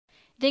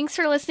Thanks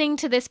for listening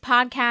to this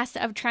podcast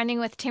of Trending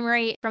with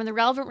Timmerie from the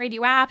Relevant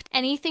Radio app.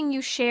 Anything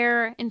you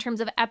share in terms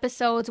of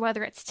episodes,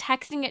 whether it's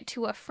texting it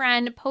to a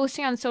friend,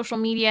 posting on social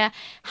media,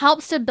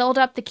 helps to build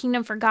up the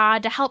kingdom for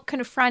God, to help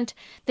confront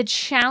the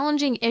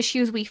challenging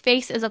issues we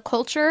face as a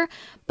culture,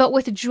 but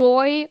with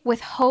joy, with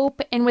hope,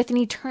 and with an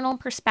eternal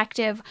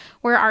perspective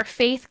where our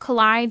faith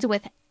collides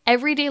with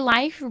everyday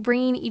life,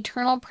 bringing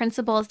eternal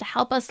principles to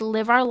help us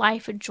live our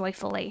life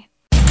joyfully.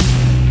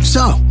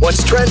 So,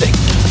 what's trending?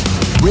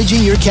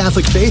 Bridging your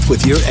Catholic faith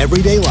with your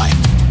everyday life.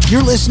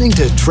 You're listening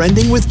to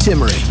Trending with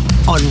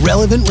Timmerie on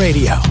Relevant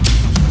Radio.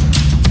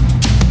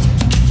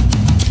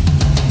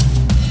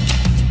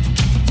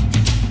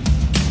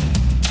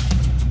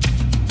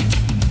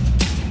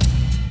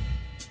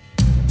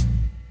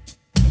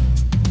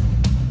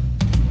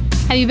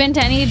 Have you been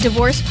to any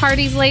divorce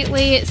parties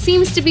lately? It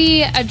seems to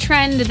be a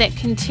trend that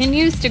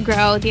continues to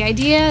grow. The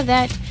idea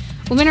that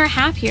women are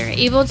happier,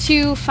 able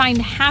to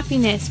find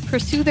happiness,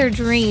 pursue their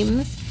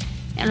dreams,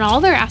 and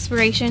all their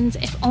aspirations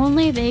if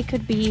only they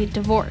could be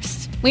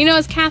divorced. We know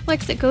as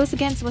Catholics it goes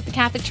against what the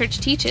Catholic Church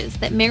teaches,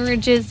 that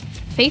marriage is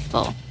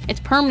faithful, it's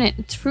permanent,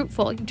 it's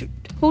fruitful, you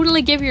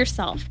totally give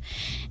yourself.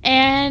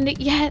 And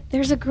yet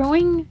there's a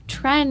growing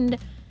trend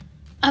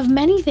of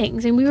many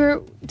things. And we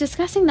were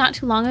discussing not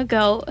too long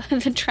ago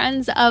the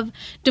trends of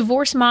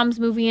divorced moms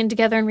moving in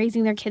together and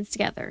raising their kids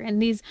together,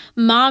 and these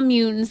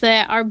mommunes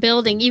that are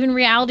building, even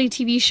reality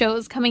TV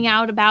shows coming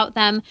out about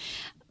them.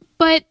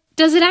 But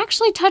does it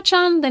actually touch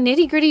on the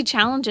nitty-gritty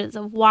challenges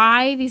of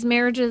why these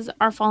marriages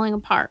are falling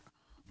apart?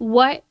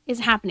 What is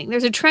happening?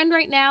 There's a trend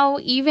right now,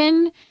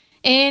 even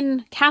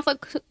in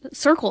Catholic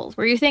circles,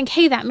 where you think,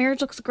 hey, that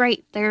marriage looks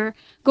great. They're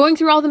going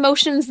through all the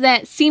motions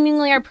that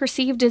seemingly are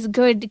perceived as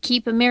good to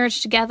keep a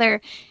marriage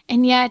together,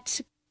 and yet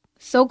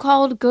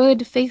so-called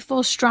good,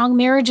 faithful, strong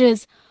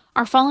marriages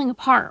are falling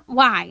apart.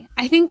 Why?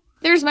 I think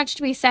there's much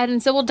to be said,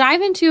 and so we'll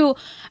dive into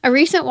a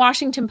recent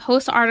Washington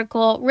Post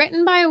article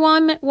written by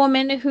one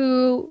woman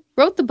who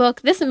wrote the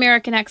book, This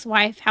American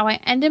Ex-Wife, How I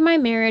Ended My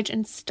Marriage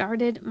and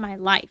Started My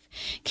Life.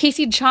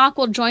 Casey Chalk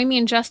will join me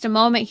in just a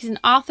moment. He's an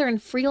author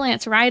and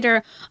freelance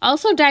writer,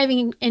 also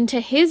diving into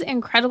his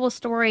incredible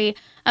story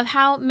of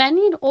how men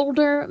need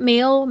older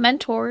male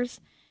mentors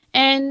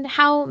and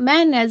how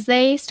men, as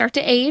they start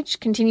to age,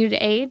 continue to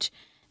age,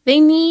 they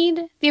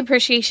need the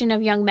appreciation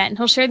of young men.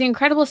 He'll share the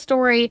incredible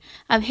story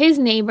of his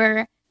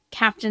neighbor,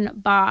 Captain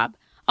Bob.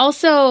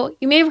 Also,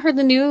 you may have heard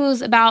the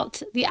news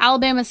about the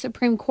Alabama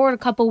Supreme Court a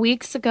couple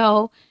weeks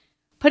ago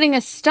putting a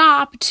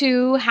stop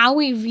to how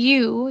we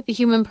view the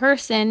human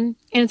person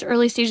in its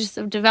early stages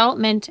of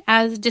development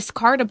as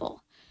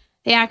discardable.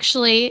 They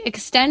actually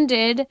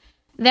extended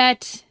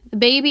that the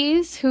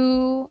babies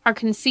who are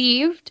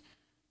conceived,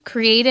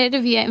 created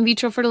via in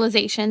vitro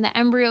fertilization, the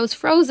embryos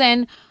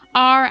frozen,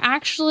 are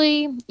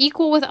actually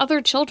equal with other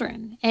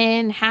children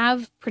and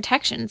have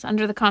protections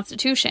under the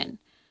Constitution.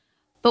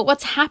 But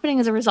what's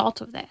happening as a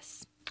result of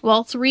this?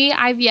 Well, 3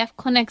 IVF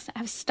clinics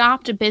have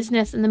stopped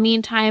business in the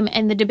meantime,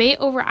 and the debate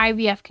over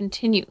IVF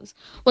continues.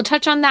 We'll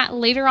touch on that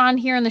later on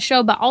here in the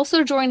show, but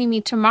also joining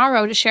me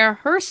tomorrow to share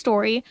her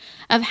story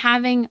of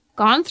having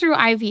gone through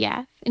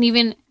IVF and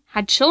even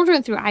had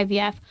children through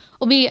IVF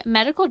will be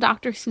medical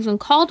doctor Susan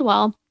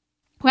Caldwell,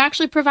 who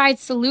actually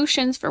provides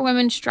solutions for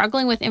women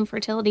struggling with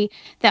infertility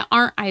that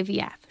aren't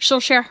IVF. She'll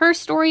share her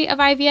story of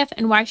IVF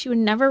and why she would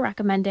never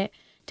recommend it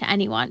to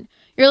anyone.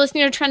 You're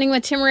listening to Trending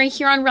with Timmerie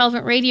here on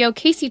Relevant Radio.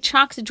 Casey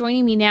Chalk's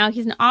joining me now.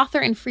 He's an author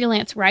and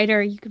freelance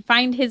writer. You can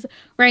find his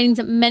writings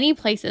at many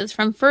places,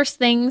 from First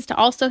Things to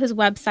also his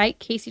website,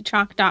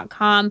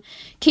 CaseyChalk.com.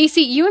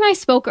 Casey, you and I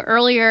spoke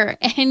earlier,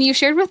 and you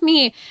shared with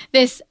me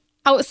this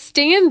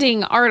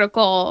outstanding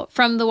article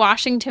from the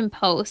Washington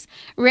Post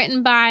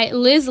written by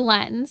Liz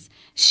Lenz.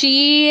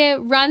 She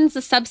runs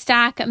the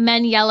Substack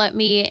Men Yell at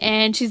Me,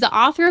 and she's the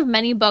author of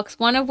many books,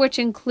 one of which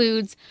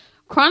includes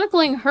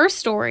chronicling her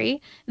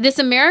story, This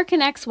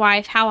American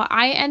Ex-Wife, How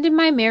I Ended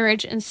My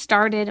Marriage and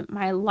Started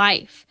My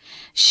Life.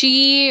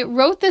 She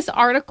wrote this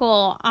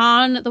article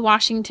on the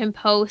Washington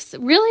Post,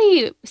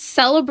 really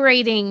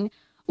celebrating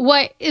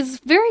what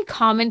is very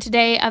common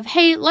today of,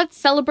 hey, let's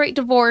celebrate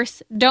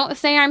divorce. Don't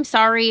say I'm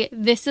sorry.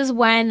 This is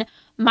when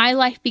my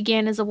life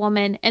began as a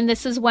woman, and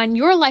this is when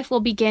your life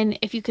will begin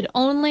if you could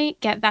only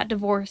get that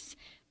divorce,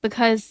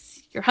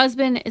 because your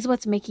husband is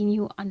what's making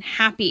you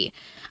unhappy.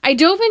 I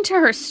dove into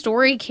her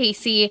story,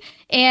 Casey,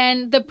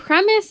 and the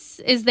premise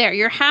is there.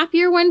 You're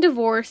happier when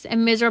divorced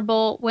and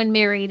miserable when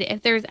married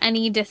if there's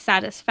any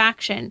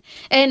dissatisfaction.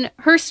 And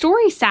her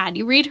story's sad.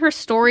 You read her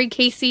story,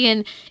 Casey,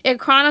 and it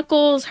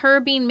chronicles her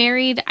being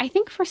married, I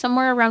think, for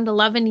somewhere around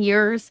 11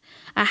 years,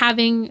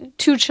 having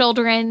 2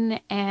 children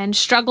and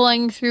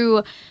struggling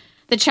through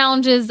the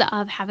challenges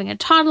of having a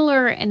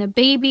toddler and a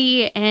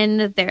baby and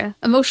the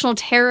emotional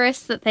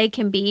terrorists that they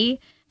can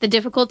be, the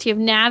difficulty of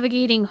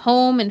navigating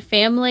home and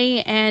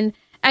family and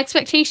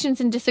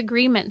expectations and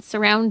disagreements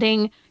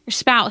surrounding your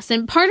spouse.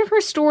 And part of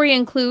her story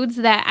includes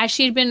that as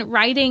she had been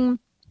writing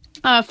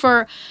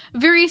for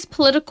various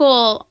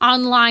political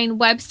online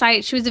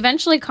websites. She was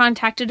eventually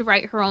contacted to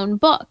write her own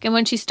book. And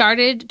when she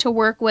started to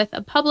work with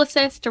a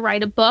publicist to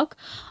write a book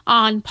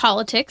on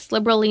politics,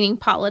 liberal-leaning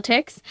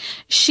politics,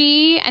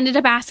 she ended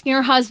up asking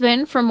her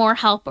husband for more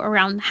help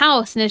around the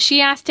house. And as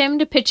she asked him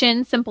to pitch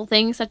in simple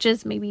things such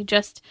as maybe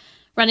just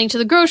running to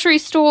the grocery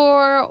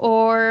store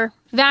or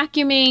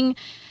vacuuming,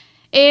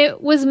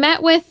 it was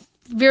met with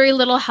very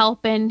little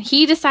help, and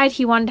he decided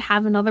he wanted to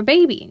have another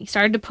baby. And he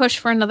started to push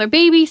for another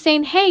baby,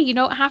 saying, hey, you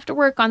don't have to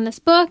work on this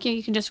book.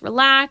 You can just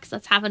relax.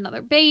 Let's have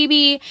another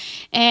baby.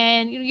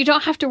 And you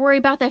don't have to worry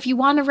about that. If you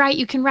want to write,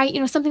 you can write,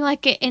 something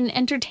like an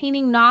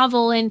entertaining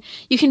novel, and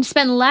you can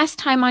spend less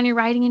time on your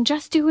writing and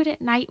just do it at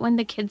night when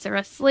the kids are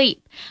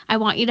asleep. I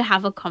want you to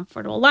have a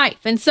comfortable life.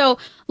 And so,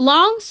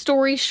 long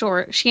story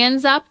short, she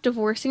ends up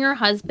divorcing her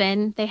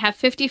husband. They have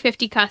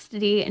 50-50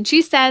 custody. And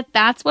she said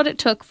that's what it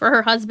took for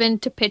her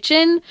husband to pitch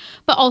in,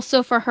 but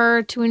also for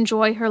her to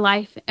enjoy her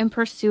life and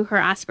pursue her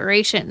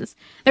aspirations.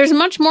 There's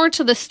much more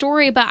to the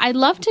story, but I'd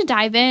love to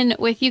dive in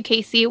with you,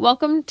 Casey.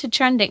 Welcome to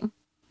Trending.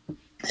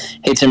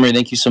 Hey, Timmerie,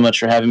 thank you so much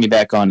for having me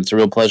back on. It's a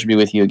real pleasure to be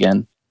with you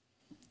again.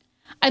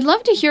 I'd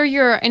love to hear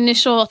your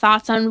initial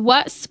thoughts on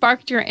what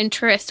sparked your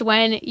interest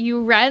when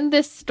you read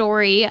this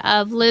story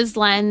of Lyz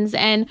Lenz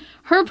and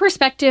her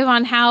perspective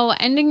on how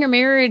ending your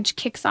marriage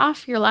kicks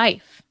off your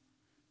life.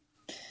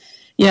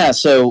 Yeah,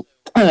 so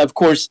of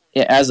course,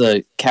 as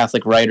a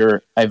Catholic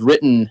writer, I've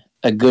written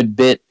a good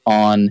bit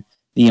on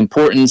the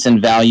importance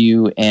and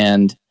value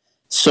and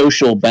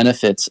social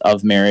benefits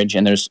of marriage,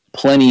 and there's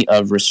plenty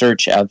of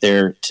research out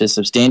there to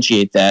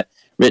substantiate that,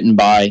 written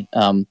by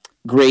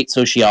great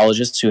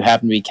sociologists who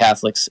happen to be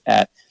Catholics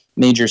at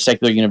major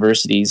secular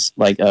universities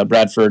like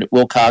Bradford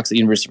Wilcox at the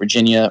University of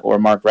Virginia or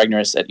Mark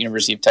Regnerus at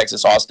University of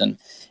Texas, Austin.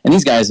 And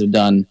these guys have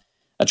done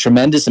a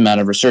tremendous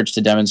amount of research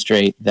to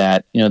demonstrate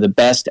that the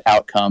best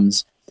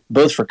outcomes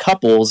both for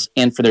couples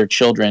and for their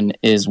children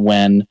is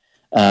when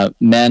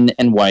men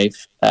and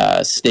wife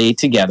stay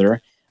together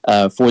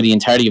for the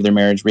entirety of their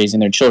marriage, raising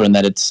their children,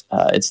 that it's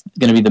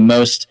going to be the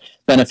most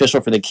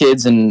beneficial for the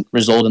kids and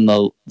result in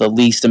the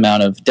least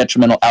amount of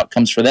detrimental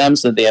outcomes for them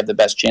so that they have the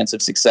best chance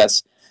of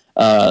success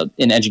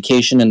in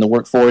education and the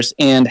workforce,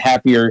 and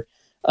higher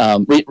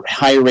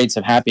rates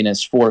of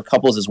happiness for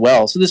couples as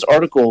well. So this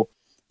article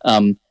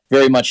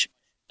very much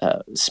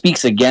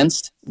speaks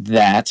against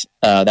that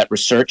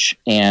research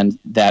and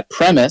that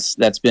premise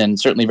that's been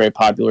certainly very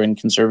popular in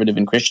conservative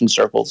and Christian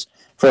circles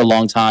for a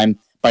long time,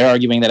 by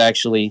arguing that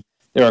actually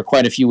there are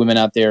quite a few women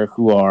out there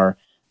who are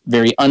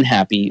very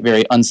unhappy,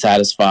 very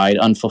unsatisfied,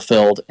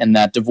 unfulfilled, and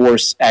that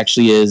divorce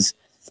actually is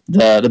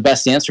the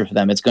best answer for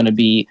them. It's going to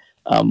be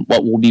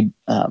what will be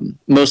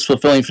most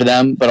fulfilling for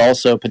them, but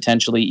also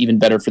potentially even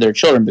better for their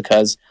children,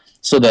 because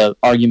so the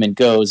argument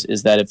goes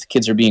is that if the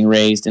kids are being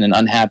raised in an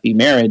unhappy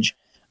marriage,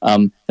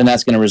 then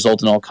that's going to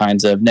result in all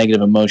kinds of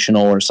negative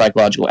emotional or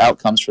psychological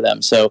outcomes for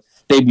them. So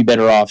they'd be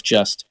better off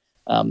just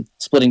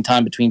splitting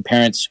time between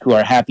parents who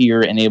are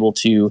happier and able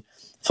to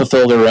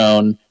fulfill their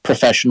own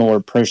professional or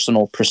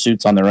personal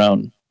pursuits on their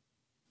own.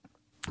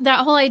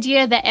 That whole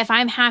idea that if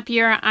I'm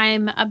happier,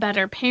 I'm a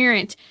better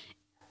parent.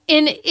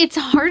 And it's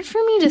hard for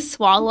me to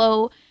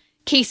swallow,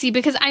 Casey,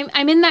 because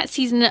I'm in that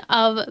season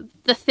of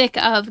the thick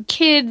of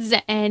kids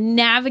and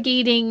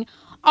navigating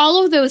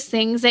all of those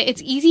things that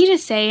it's easy to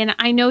say, and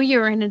I know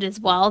you're in it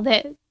as well,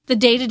 that the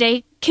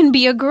day-to-day can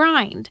be a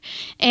grind.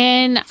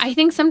 And I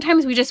think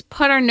sometimes we just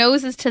put our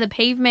noses to the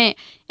pavement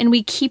and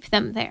we keep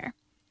them there.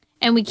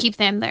 And we keep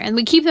them there. And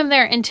we keep them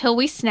there until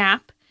we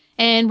snap.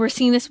 And we're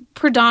seeing this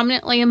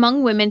predominantly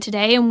among women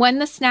today. And when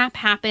the snap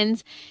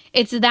happens,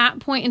 it's that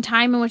point in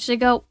time in which they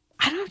go,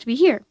 I don't have to be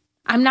here.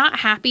 I'm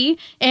not happy.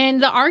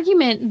 And the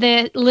argument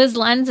that Lyz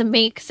Lenz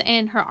makes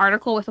in her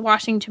article with the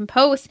Washington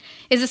Post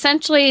is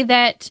essentially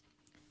that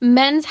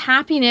men's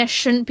happiness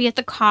shouldn't be at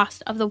the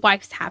cost of the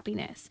wife's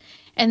happiness.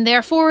 And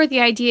therefore,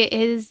 the idea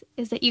is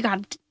that you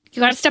got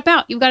to step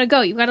out. You've got to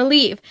go. You've got to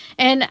leave.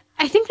 And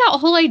I think that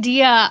whole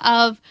idea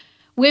of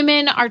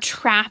women are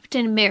trapped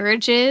in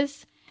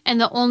marriages and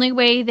the only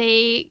way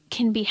they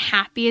can be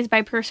happy is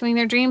by pursuing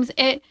their dreams.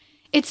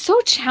 It's so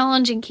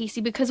challenging,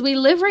 Casey, because we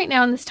live right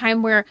now in this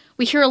time where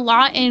we hear a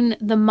lot in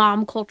the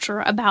mom culture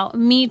about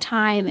me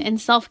time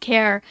and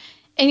self-care.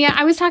 And yeah,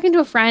 I was talking to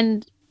a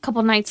friend a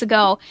couple nights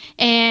ago,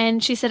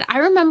 and she said, I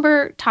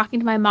remember talking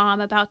to my mom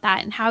about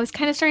that and how I was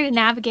kind of starting to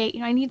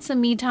navigate, I need some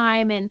me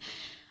time and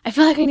I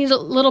feel like I need a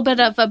little bit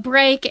of a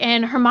break.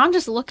 And her mom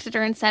just looked at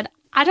her and said,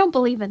 I don't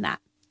believe in that.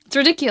 It's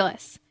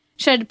ridiculous.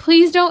 She said,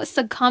 please don't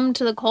succumb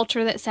to the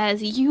culture that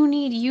says you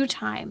need you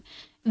time.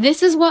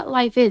 This is what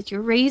life is.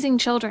 You're raising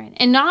children.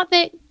 And not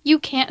that you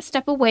can't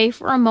step away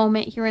for a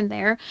moment here and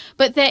there,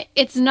 but that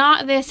it's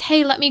not this,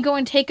 hey, let me go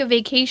and take a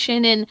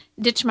vacation and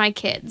ditch my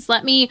kids.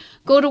 Let me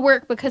go to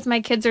work because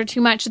my kids are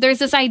too much. There's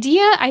this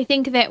idea, I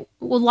think, that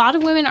a lot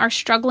of women are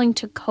struggling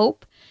to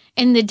cope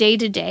in the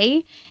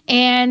day-to-day.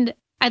 And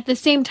at the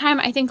same time,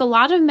 I think a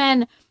lot of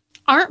men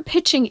aren't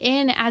pitching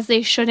in as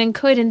they should and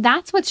could. And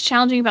that's what's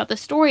challenging about the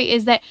story,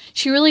 is that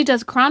she really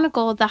does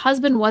chronicle the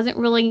husband wasn't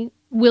really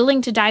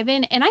willing to dive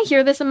in. And I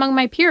hear this among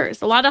my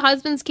peers. A lot of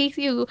husbands,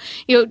 Casey, who,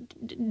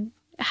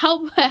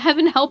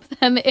 heaven help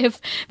them if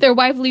their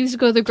wife leaves to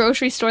go to the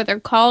grocery store, they're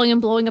calling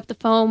and blowing up the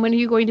phone. When are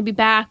you going to be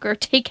back? Or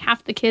take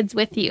half the kids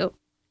with you.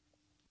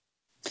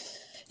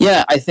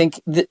 Yeah, I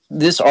think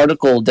this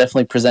article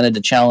definitely presented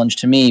a challenge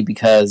to me,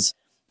 because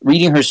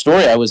reading her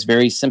story, I was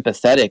very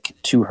sympathetic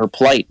to her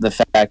plight. The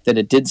fact that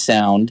it did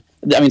sound,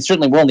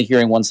 certainly we're only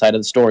hearing one side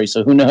of the story,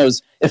 so who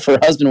knows if her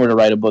husband were to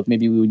write a book,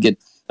 maybe we would get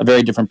a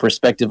very different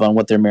perspective on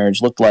what their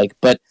marriage looked like.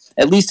 But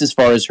at least as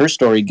far as her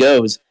story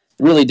goes,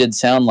 it really did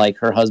sound like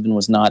her husband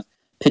was not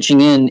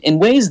pitching in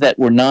ways that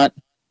were not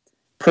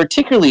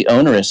particularly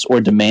onerous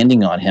or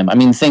demanding on him.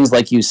 Things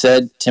like you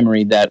said,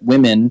 Timmerie, that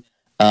women,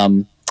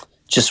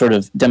 just sort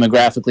of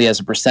demographically as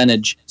a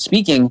percentage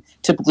speaking,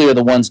 typically are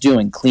the ones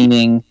doing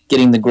cleaning,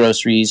 getting the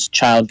groceries,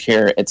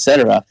 childcare,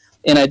 etc.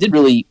 And I did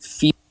really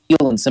feel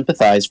and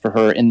sympathize for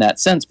her in that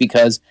sense,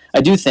 because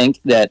I do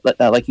think that,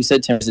 like you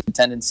said, Tim, there's a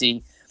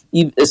tendency,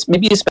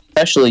 maybe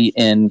especially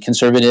in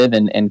conservative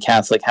and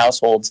Catholic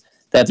households,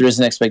 that there is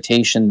an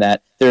expectation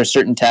that there are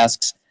certain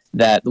tasks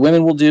that the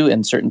women will do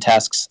and certain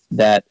tasks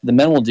that the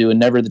men will do, and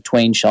never the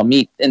twain shall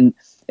meet. And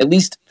at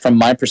least from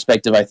my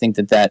perspective, I think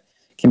that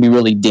can be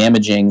really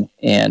damaging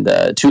and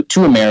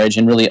to a marriage,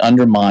 and really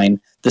undermine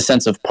the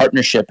sense of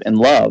partnership and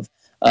love.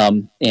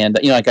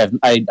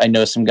 I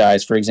know some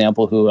guys, for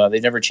example, who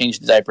they've never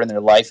changed a diaper in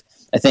their life.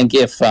 I think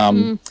if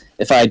I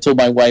had told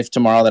my wife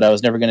tomorrow that I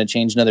was never going to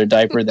change another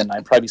diaper, then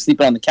I'd probably be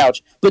sleeping on the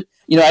couch. But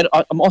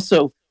I'm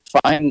also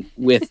fine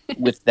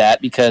with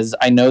that, because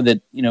I know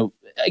that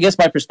I guess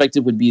my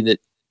perspective would be that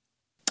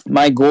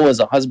my goal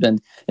as a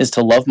husband is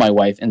to love my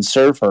wife and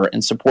serve her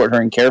and support her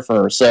and care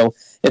for her. So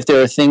if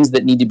there are things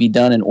that need to be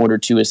done in order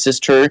to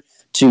assist her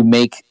to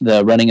make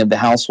the running of the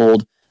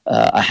household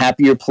a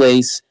happier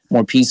place,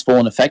 more peaceful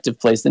and effective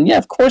place, then yeah,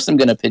 of course I'm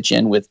going to pitch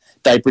in with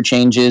diaper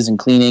changes and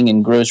cleaning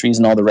and groceries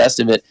and all the rest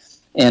of it.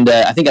 And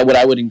I think what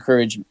I would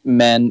encourage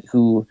men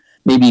who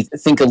maybe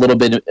think a little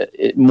bit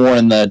more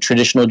in the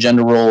traditional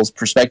gender roles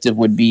perspective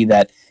would be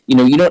that, you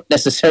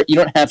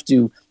don't have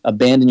to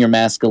abandon your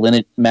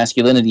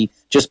masculinity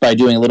just by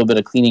doing a little bit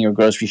of cleaning or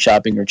grocery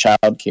shopping or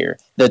childcare.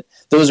 That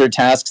those are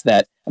tasks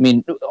that,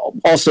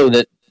 also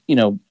that,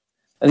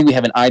 I think we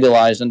have an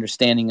idealized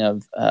understanding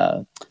of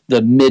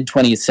the mid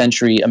 20th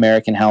century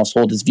American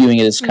household, is viewing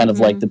it as kind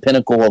of like the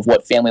pinnacle of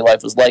what family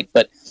life was like.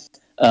 But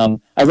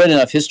I read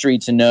enough history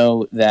to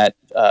know that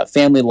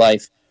family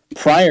life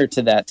prior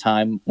to that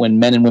time, when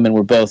men and women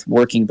were both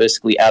working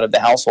basically out of the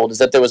household, is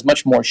that there was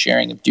much more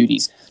sharing of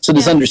duties. So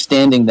this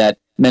understanding that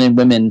men and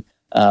women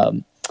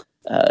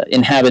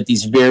inhabit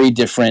these very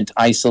different,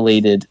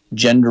 isolated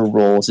gender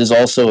roles is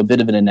also a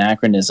bit of an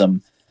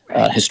anachronism,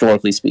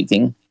 historically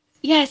speaking.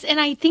 Yes, and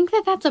I think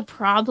that that's a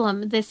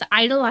problem, this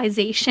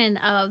idolization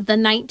of the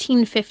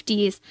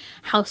 1950s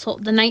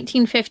household, the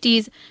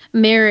 1950s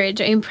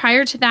marriage.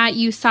 Prior to that,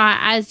 you saw,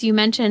 as you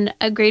mentioned,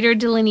 a greater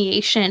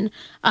delineation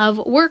of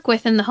work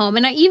within the home.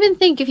 And I even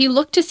think if you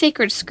look to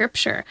sacred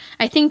scripture,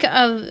 I think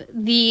of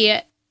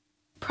the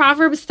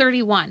Proverbs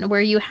 31,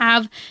 where you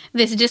have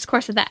this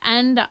discourse at the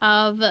end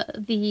of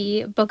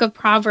the book of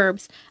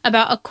Proverbs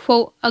about a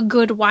quote, a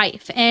good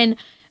wife. And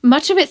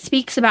much of it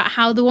speaks about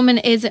how the woman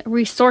is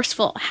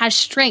resourceful, has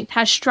strength,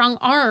 has strong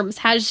arms,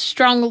 has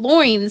strong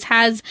loins,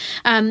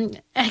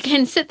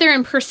 can sit there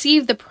and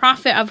perceive the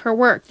profit of her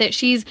work, that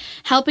she's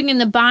helping in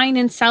the buying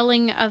and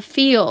selling of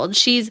fields.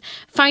 She's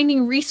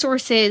finding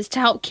resources to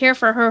help care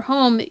for her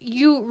home.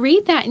 You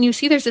read that and you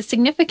see there's a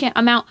significant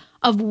amount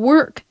of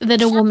work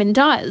that a woman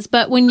does.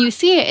 But when you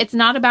see it, it's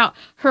not about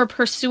her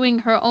pursuing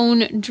her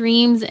own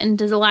dreams and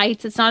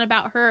delights. It's not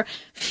about her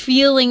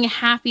feeling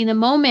happy in the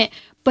moment,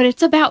 but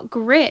it's about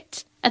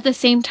grit at the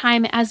same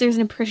time as there's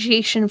an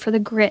appreciation for the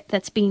grit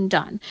that's being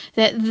done.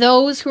 That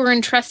those who are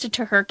entrusted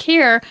to her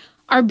care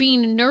are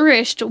being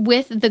nourished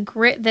with the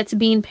grit that's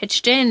being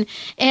pitched in.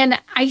 And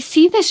I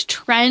see this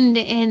trend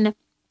in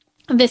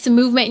this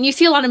movement, and you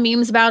see a lot of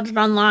memes about it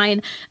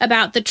online,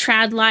 about the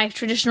trad life,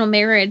 traditional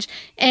marriage.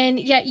 And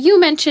yet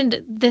you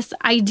mentioned this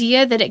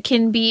idea that it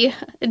can be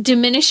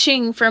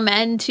diminishing for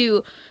men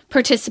to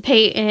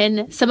participate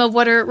in some of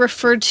what are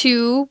referred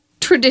to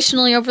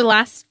traditionally over the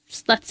last,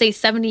 let's say,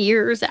 70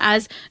 years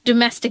as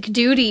domestic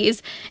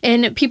duties.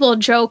 And people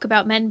joke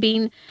about men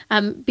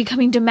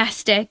becoming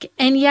domestic.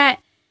 And yet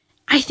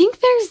I think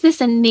there's this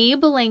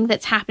enabling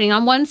that's happening.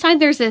 On one side,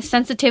 there's a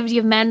sensitivity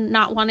of men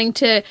not wanting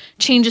to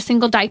change a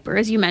single diaper,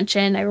 as you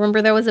mentioned. I remember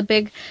there was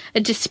a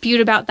dispute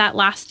about that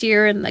last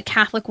year in the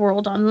Catholic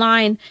world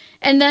online.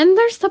 And then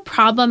there's the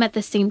problem at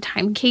the same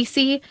time,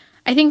 Casey.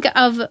 I think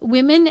of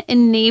women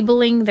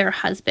enabling their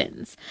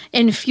husbands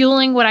and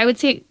fueling what I would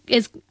say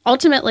is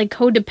ultimately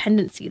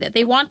codependency, that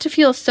they want to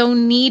feel so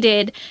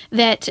needed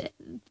that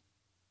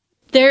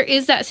there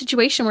is that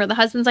situation where the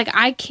husband's like,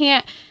 I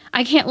can't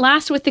I can't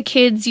last with the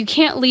kids. You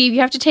can't leave.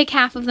 You have to take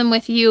half of them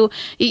with you.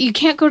 You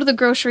can't go to the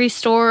grocery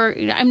store.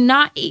 I'm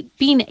not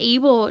being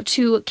able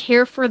to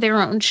care for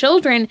their own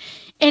children.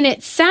 And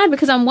it's sad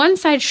because on one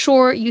side,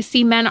 sure, you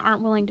see men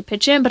aren't willing to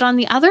pitch in. But on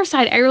the other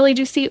side, I really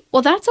do see,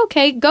 well, that's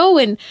okay. Go.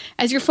 And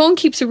as your phone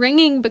keeps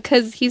ringing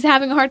because he's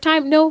having a hard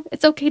time, no,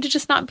 it's okay to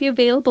just not be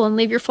available and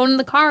leave your phone in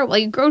the car while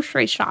you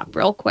grocery shop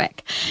real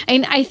quick.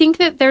 And I think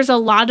that there's a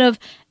lot of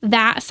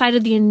that side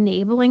of the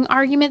enabling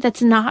argument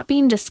that's not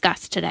being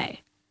discussed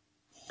today.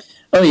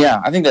 Oh,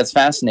 yeah. I think that's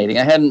fascinating.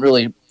 I hadn't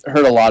really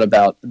heard a lot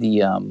about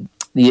the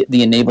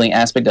enabling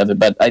aspect of it,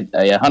 but I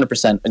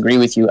 100% agree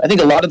with you. I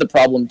think a lot of the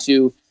problem,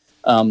 too,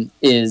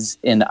 is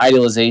an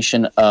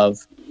idealization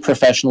of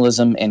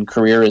professionalism and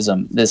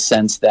careerism, this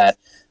sense that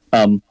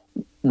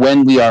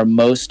when we are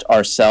most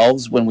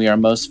ourselves, when we are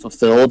most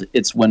fulfilled,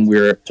 it's when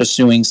we're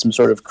pursuing some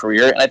sort of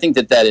career. And I think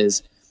that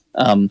is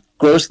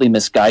grossly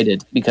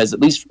misguided, because at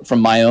least from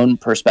my own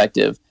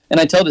perspective, and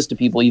I tell this to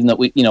people, even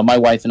though my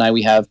wife and I,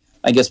 we have,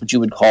 I guess, what you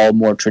would call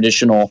more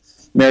traditional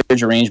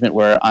marriage arrangement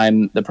where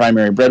I'm the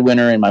primary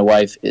breadwinner and my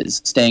wife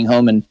is staying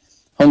home and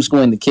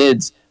homeschooling the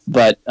kids.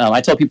 But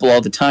I tell people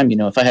all the time,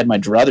 if I had my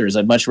druthers,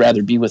 I'd much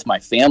rather be with my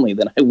family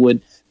than I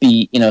would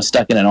be,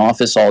 stuck in an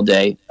office all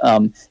day.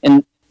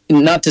 And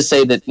not to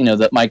say that,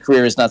 that my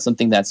career is not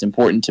something that's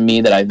important to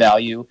me, that I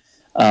value,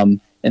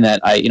 and that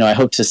I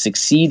hope to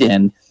succeed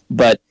in.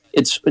 But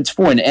it's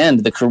for an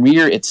end. The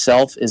career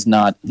itself is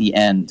not the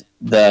end.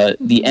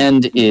 The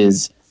end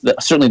is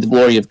certainly the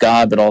glory of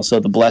God, but also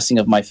the blessing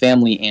of my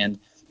family. And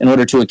in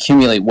order to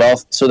accumulate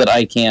wealth so that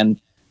I can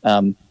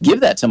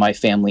give that to my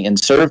family and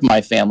serve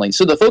my family.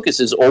 So the focus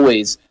is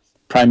always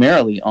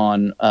primarily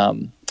on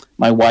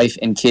my wife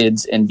and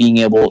kids and being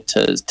able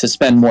to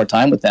spend more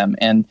time with them.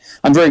 And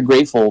I'm very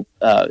grateful,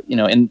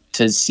 and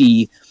to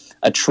see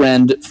a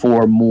trend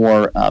for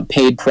more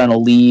paid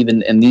parental leave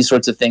and these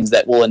sorts of things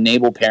that will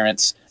enable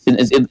parents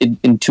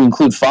and to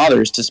include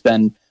fathers to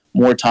spend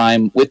more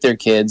time with their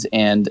kids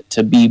and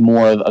to be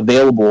more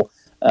available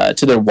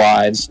to their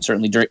wives,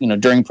 certainly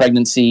during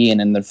pregnancy and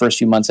in the first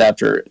few months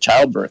after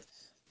childbirth.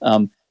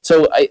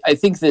 So I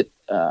think that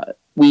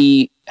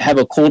we have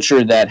a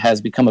culture that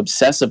has become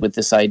obsessive with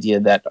this idea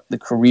that the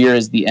career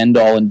is the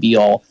end-all and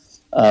be-all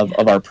of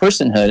our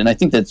personhood. And I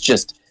think that's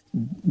just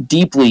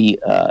deeply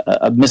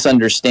a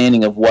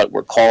misunderstanding of what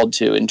we're called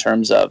to in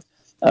terms of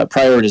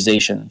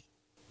prioritization.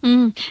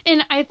 And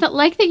I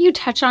like that you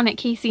touch on it,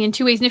 Casey, in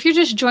two ways. And if you're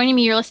just joining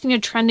me, you're listening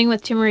to Trending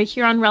with Timmerie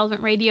here on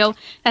Relevant Radio.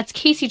 That's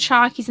Casey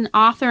Chalk. He's an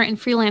author and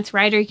freelance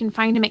writer. You can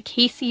find him at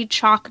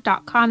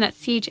caseychalk.com.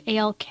 That's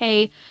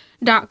CHALK.com.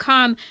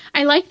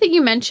 I like that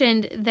you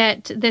mentioned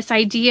that this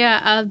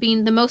idea of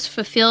being the most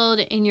fulfilled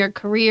in your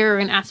career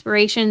and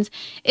aspirations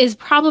is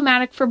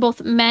problematic for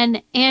both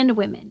men and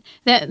women.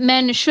 That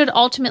men should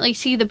ultimately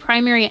see the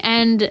primary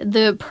end,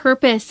 the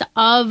purpose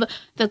of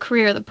the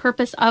career, the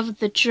purpose of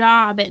the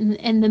job,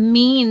 and the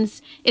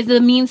means is the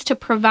means to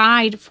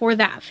provide for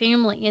that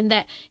family, and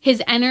that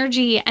his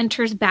energy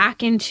enters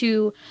back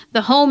into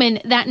the home. And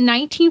that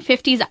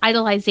 1950s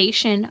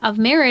idolization of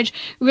marriage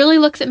really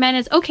looks at men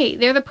as, okay,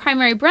 they're the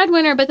primary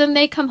breadwinner, but then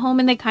they come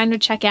home and they kind of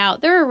check out.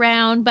 They're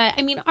around, but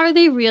I mean, are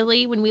they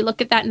really? When we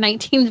look at that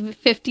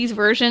 1950s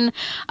version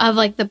of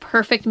like the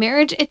perfect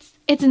marriage,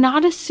 it's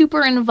not a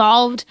super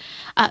involved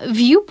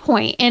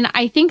viewpoint. And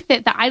I think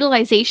that the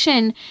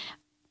idolization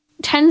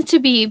tends to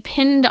be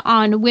pinned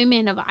on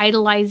women of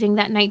idolizing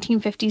that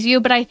 1950s view,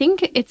 but I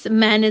think it's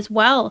men as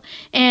well.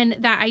 And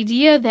that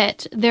idea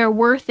that their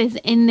worth is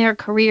in their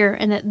career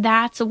and that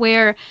that's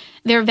where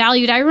they're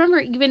valued. I remember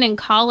even in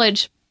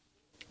college,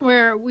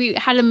 where we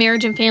had a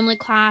marriage and family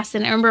class,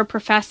 and I remember a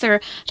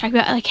professor talking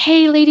about, like,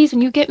 hey, ladies,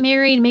 when you get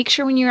married, make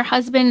sure when your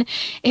husband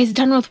is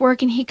done with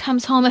work and he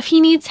comes home, if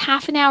he needs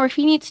half an hour, if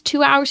he needs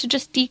 2 hours to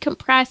just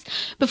decompress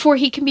before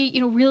he can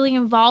be, really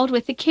involved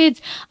with the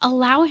kids,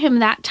 allow him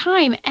that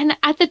time. And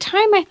at the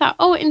time I thought,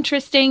 oh,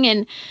 interesting.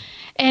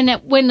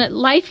 And when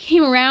life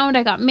came around,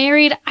 I got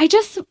married, I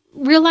just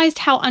realized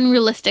how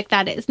unrealistic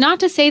that is. Not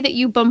to say that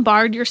you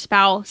bombard your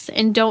spouse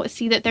and don't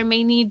see that there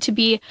may need to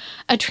be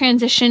a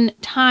transition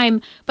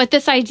time, but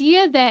this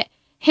idea that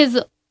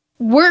his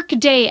work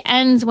day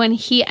ends when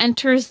he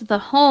enters the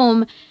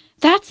home,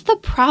 that's the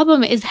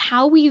problem, is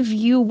how we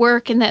view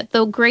work, and that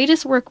the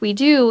greatest work we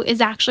do is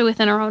actually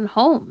within our own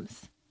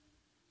homes.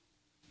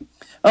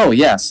 Oh,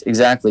 yes,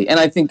 exactly. And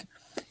I think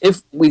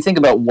if we think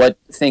about what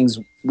things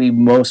we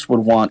most would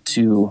want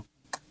to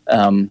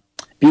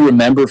be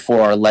remembered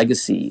for our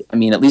legacy, I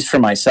mean, at least for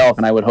myself,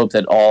 and I would hope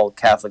that all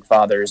Catholic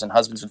fathers and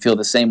husbands would feel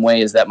the same way,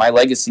 is that my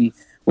legacy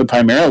would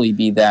primarily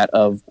be that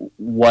of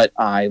what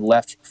I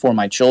left for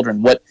my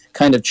children, what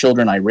kind of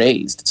children I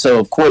raised. So,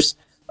 of course,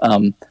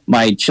 my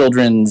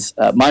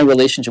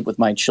relationship with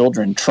my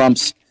children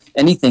trumps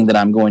anything that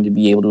I'm going to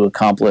be able to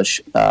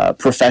accomplish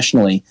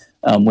professionally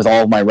with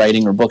all of my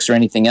writing or books or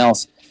anything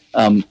else.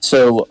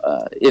 So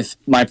if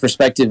my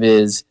perspective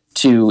is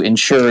to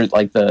ensure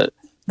the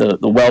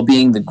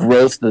well-being, the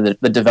growth,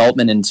 the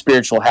development and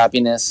spiritual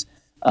happiness,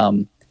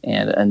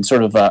 and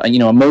sort of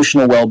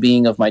emotional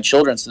well-being of my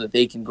children so that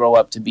they can grow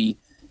up to be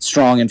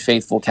strong and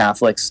faithful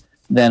Catholics,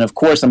 then of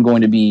course I'm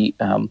going to be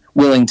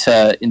willing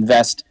to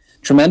invest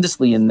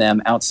tremendously in them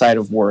outside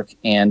of work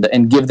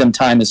and give them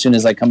time as soon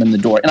as I come in the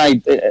door. And I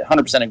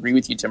 100% agree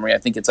with you, Timmerie. I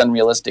think it's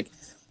unrealistic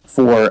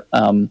for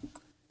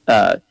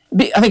I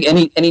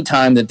think any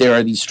time that there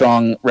are these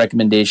strong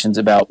recommendations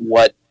about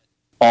what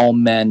all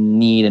men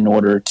need in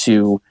order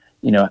to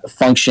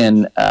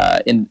function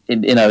in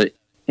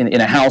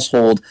a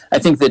household, I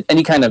think that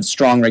any kind of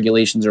strong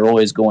regulations are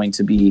always going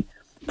to be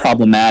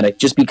problematic,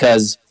 just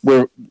because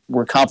we're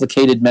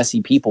complicated,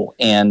 messy people,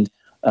 and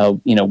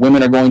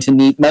women are going to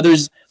need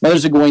mothers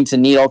are going to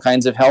need all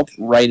kinds of help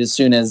right as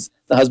soon as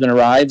the husband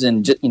arrives,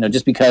 and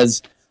just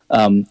because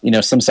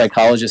some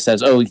psychologist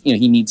says,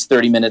 he needs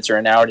 30 minutes or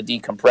an hour to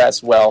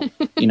decompress. Well,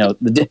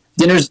 the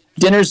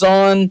dinner's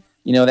on,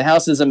 the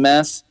house is a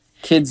mess.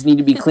 Kids need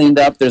to be cleaned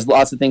up. There's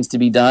lots of things to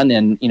be done.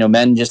 And,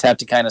 men just have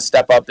to kind of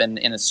step up and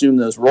assume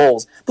those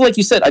roles. But like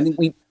you said, I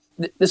think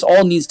this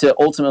all needs to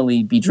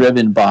ultimately be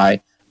driven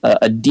by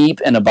a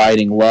deep and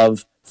abiding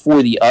love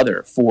for the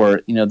other,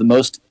 for, the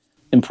most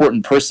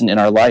important person in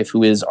our life,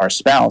 who is our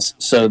spouse,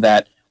 so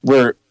that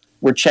we're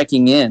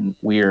checking in,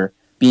 we're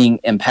being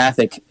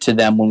empathic to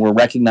them when we're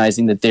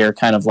recognizing that they're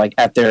kind of like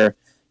at their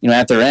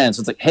end. So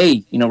it's like,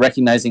 hey,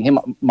 recognizing, hey,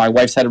 my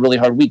wife's had a really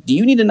hard week. Do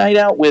you need a night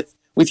out with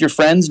your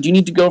friends? Do you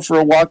need to go for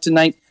a walk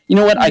tonight? You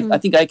know what? Mm-hmm. I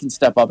think I can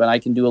step up and I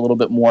can do a little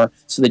bit more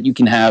so that you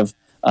can have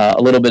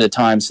a little bit of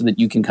time so that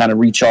you can kind of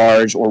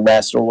recharge or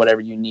rest or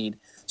whatever you need.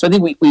 So I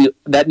think we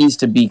that needs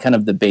to be kind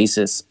of the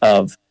basis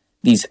of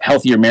these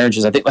healthier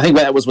marriages. I think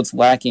that was what's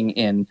lacking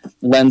in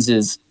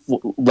Lenz's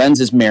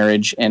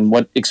marriage, and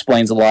what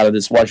explains a lot of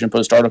this Washington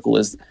Post article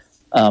is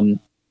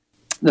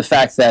the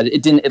fact that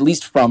it didn't, at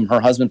least from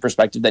her husband's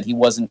perspective, that he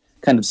wasn't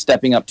kind of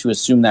stepping up to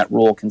assume that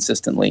role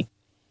consistently.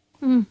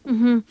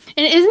 Mm-hmm. And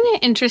isn't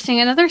it interesting?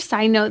 Another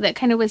side note that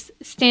kind of was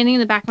standing in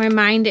the back of my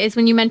mind is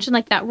when you mentioned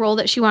like that role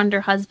that she wanted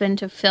her husband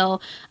to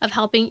fill, of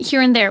helping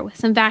here and there with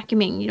some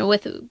vacuuming,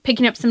 with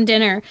picking up some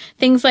dinner,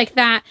 things like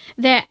that,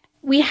 that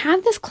we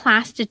have this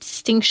class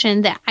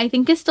distinction that I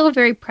think is still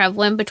very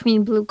prevalent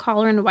between blue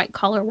collar and white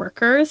collar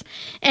workers.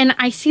 And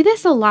I see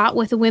this a lot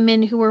with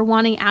women who are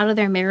wanting out of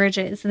their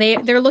marriages.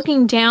 They're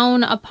looking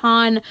down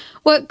upon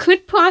what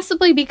could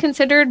possibly be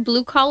considered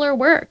blue collar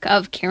work,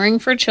 of caring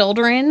for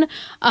children,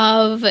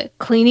 of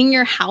cleaning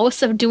your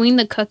house, of doing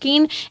the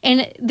cooking.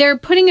 And they're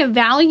putting a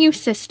value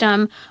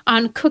system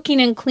on cooking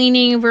and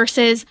cleaning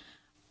versus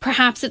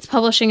perhaps it's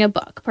publishing a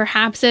book.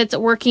 Perhaps it's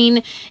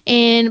working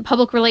in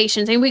public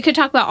relations. And we could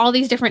talk about all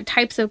these different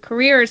types of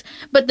careers,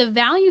 but the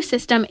value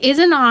system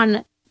isn't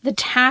on the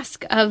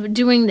task of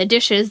doing the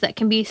dishes that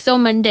can be so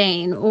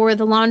mundane, or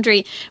the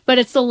laundry, but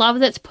it's the love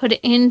that's put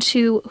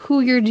into who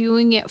you're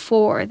doing it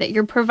for, that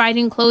you're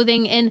providing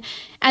clothing. And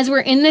as we're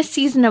in this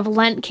season of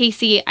Lent,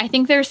 Casey, I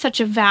think there's such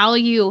a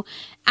value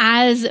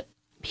as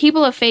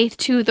people of faith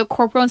to the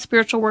corporal and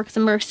spiritual works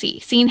of mercy,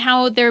 seeing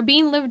how they're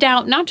being lived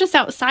out, not just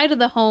outside of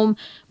the home,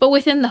 but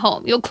within the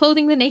home.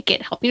 Clothing the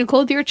naked, helping to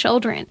clothe your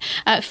children,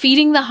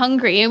 feeding the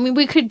hungry. I mean,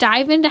 we could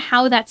dive into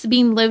how that's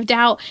being lived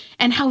out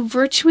and how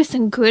virtuous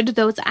and good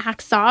those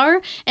acts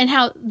are, and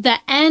how the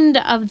end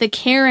of the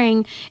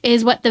caring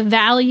is what the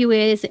value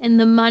is in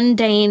the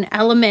mundane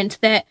element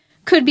that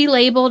could be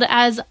labeled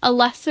as a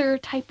lesser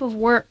type of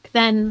work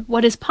than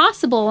what is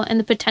possible and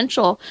the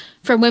potential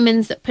for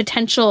women's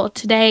potential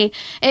today.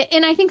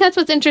 And I think that's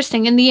what's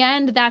interesting. In the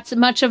end, that's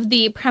much of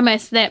the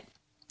premise that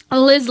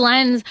Liz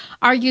Lenz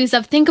argues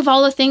of, think of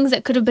all the things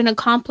that could have been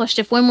accomplished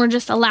if women were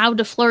just allowed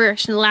to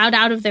flourish and allowed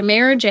out of their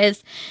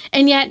marriages.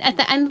 And yet, at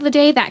the end of the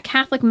day, that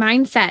Catholic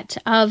mindset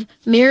of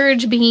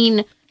marriage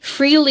being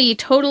freely,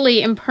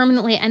 totally, and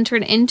permanently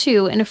entered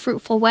into in a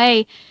fruitful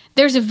way,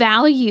 there's a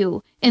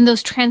value in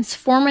those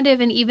transformative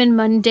and even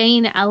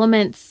mundane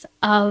elements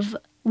of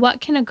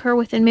what can occur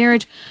within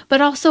marriage,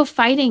 but also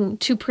fighting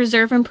to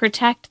preserve and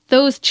protect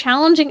those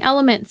challenging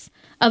elements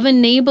of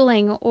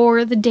enabling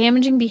or the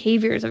damaging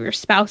behaviors of your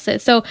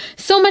spouses. So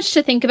much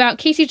to think about.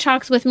 Casey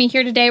Chalk's with me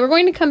here today. We're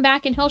going to come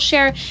back and he'll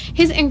share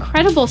his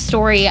incredible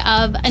story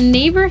of a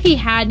neighbor he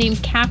had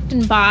named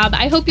Captain Bob.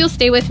 I hope you'll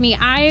stay with me.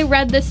 I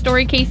read this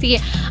story, Casey.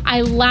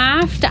 I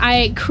laughed,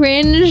 I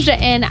cringed,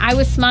 and I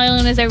was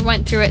smiling as I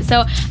went through it.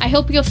 So I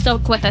hope you'll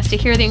stick with us to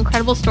hear the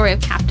incredible story of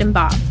Captain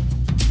Bob.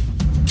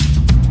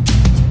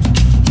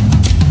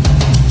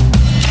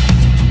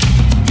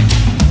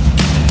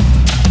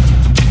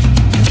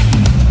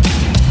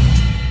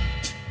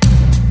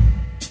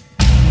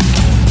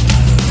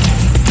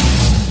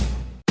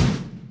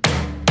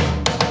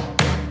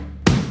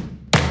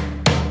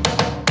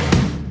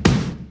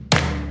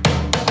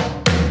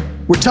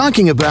 We're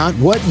talking about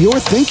what you're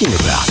thinking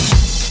about.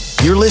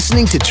 You're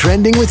listening to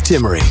Trending with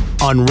Timmerie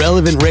on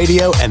Relevant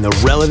Radio and the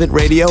Relevant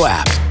Radio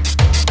app.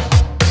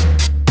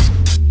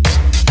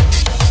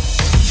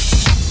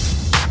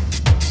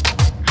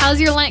 How's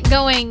your Lent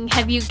going?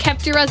 Have you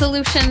kept your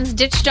resolutions,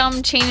 ditched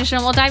them, changed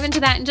them? We'll dive into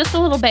that in just a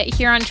little bit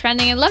here on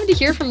Trending. I'd love to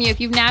hear from you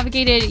if you've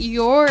navigated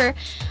your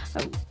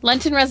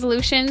Lenten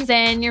resolutions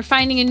and you're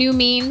finding a new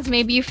means.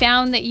 Maybe you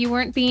found that you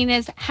weren't being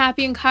as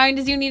happy and kind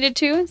as you needed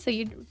to, so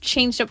you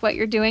changed up what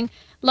you're doing.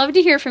 Love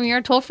to hear from you.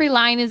 Our toll-free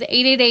line is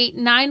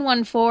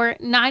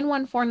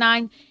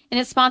 888-914-9149, and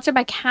it's sponsored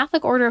by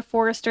Catholic Order of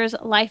Foresters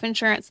Life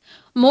Insurance.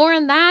 More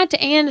on that,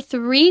 and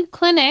 3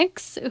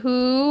 clinics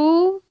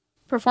who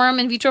perform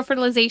in vitro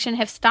fertilization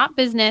have stopped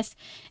business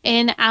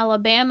in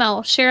Alabama.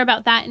 I'll share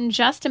about that in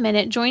just a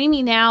minute. Joining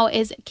me now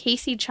is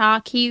Casey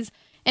Chalk. He's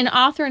an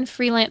author and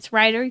freelance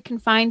writer. You can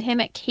find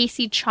him at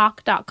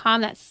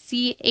caseychalk.com. That's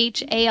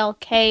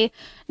CHALK.com.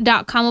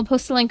 We'll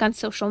post a link on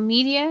social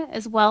media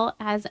as well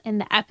as in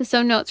the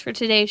episode notes for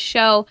today's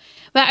show.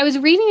 But I was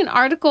reading an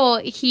article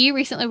he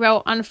recently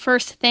wrote on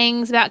First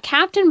Things about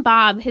Captain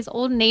Bob, his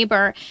old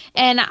neighbor,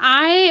 and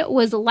I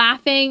was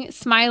laughing,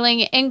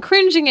 smiling, and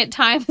cringing at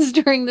times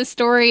during the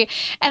story.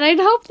 And I'd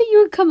hope that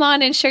you would come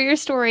on and share your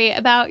story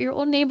about your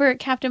old neighbor,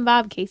 Captain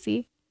Bob,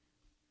 Casey.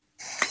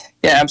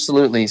 Yeah,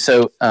 absolutely.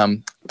 So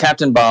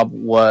Captain Bob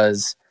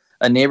was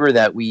a neighbor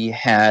that we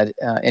had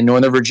in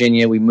Northern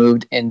Virginia. We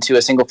moved into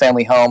a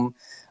single-family home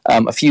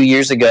a few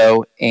years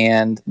ago,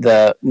 and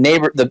the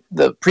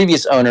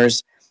previous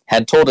owners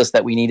had told us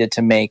that we needed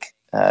to make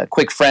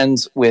quick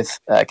friends with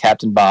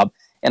Captain Bob.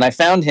 And I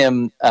found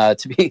him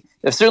to be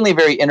certainly a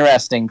very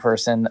interesting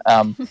person,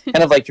 kind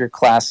of like your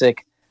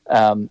classic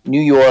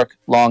New York,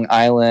 Long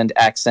Island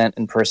accent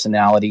and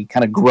personality,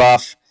 kind of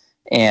gruff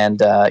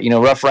and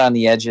rough around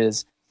the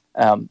edges.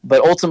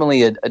 But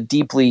ultimately a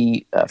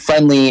deeply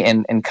friendly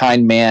and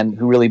kind man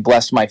who really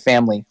blessed my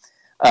family.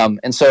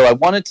 And so I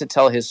wanted to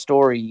tell his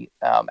story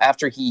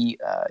after he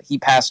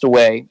passed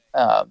away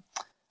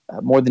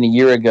more than a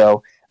year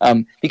ago,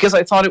 because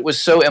I thought it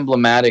was so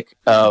emblematic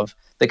of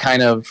the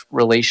kind of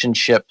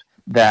relationship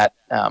that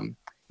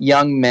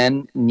young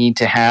men need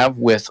to have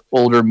with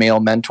older male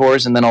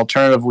mentors, and then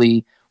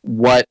alternatively,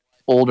 what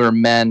older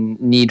men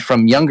need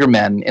from younger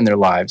men in their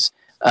lives.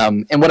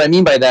 And what I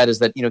mean by that is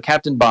that,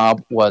 Captain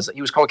Bob was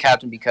called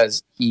Captain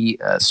because he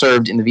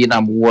served in the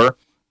Vietnam War,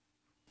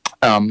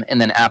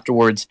 and then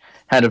afterwards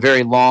had a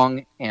very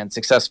long and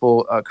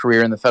successful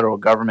career in the federal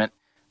government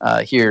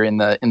here in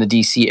the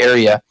DC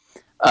area.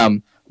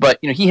 But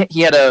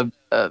he had a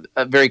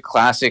very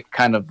classic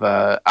kind of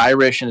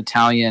Irish and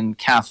Italian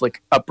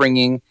Catholic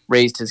upbringing,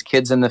 raised his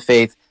kids in the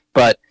faith,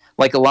 but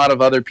like a lot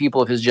of other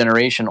people of his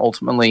generation,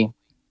 ultimately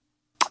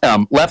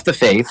left the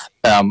faith,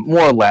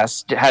 more or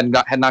less, had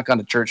not gone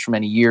to church for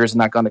many years,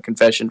 not gone to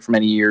confession for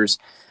many years.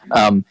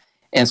 And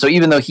so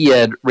even though he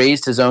had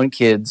raised his own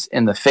kids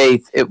in the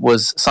faith, it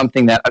was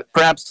something that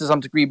perhaps to some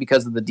degree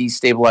because of the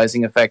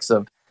destabilizing effects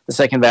of the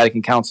Second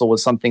Vatican Council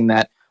was something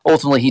that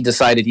ultimately he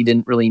decided he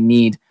didn't really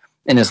need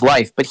in his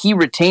life. But he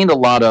retained a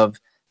lot of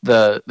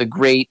the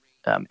great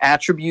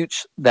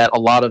attributes that a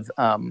lot of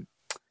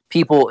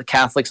people,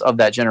 Catholics of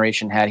that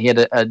generation had. He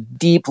had a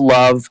deep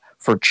love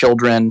for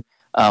children,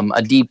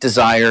 a deep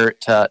desire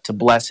to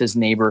bless his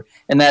neighbor,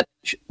 and that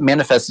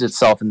manifested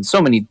itself in so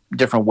many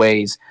different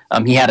ways.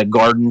 He had a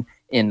garden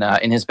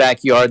in his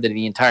backyard that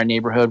the entire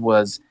neighborhood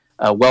was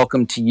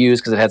welcome to use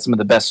because it had some of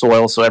the best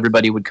soil, so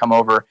everybody would come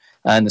over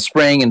in the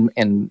spring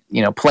and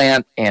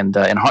plant and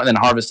then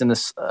harvest in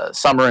the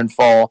summer and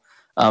fall.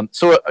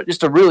 So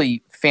just a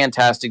really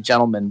fantastic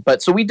gentleman.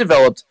 But so we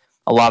developed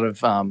a lot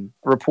of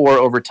rapport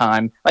over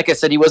time. Like I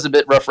said, he was a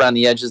bit rough around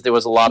the edges. There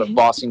was a lot of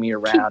bossing me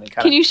around and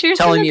kind of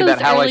telling me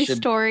about how I should.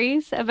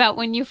 Stories about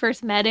when you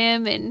first met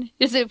him, and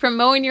is it from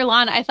mowing your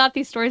lawn? I thought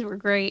these stories were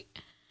great.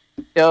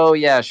 Oh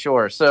yeah,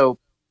 sure. So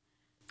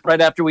right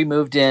after we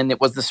moved in,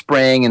 it was the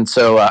spring, and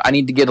so I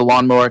needed to get a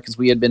lawnmower because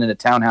we had been in a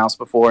townhouse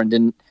before and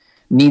didn't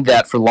need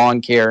that for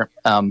lawn care.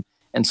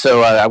 And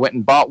so I went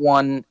and bought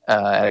one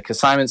at a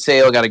consignment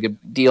sale, got a good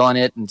deal on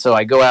it, and so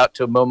I go out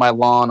to mow my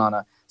lawn on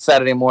a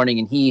Saturday morning,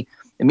 and he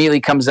immediately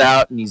comes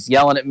out and he's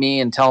yelling at me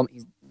and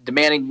he's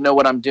demanding to know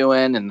what I'm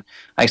doing. And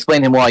I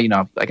explained to him,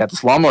 well, I got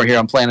this lawnmower here.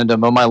 I'm planning to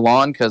mow my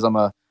lawn because I'm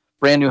a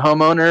brand new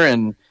homeowner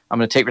and I'm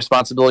going to take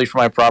responsibility for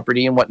my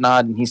property and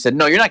whatnot. And he said,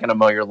 no, you're not going to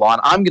mow your lawn.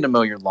 I'm going to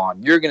mow your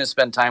lawn. You're going to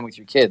spend time with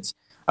your kids.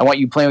 I want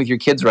you playing with your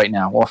kids right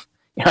now. Well,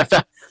 I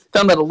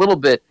found that a little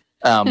bit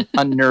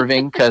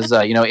unnerving because,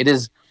 it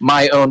is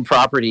my own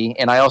property.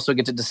 And I also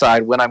get to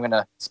decide when I'm going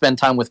to spend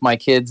time with my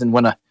kids and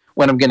when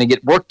I'm going to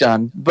get work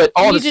done. But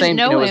all the same,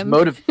 it was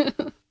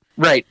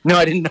Right. No,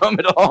 I didn't know him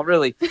at all,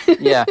 really.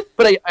 Yeah.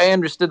 But I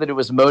understood that it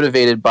was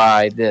motivated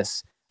by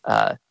this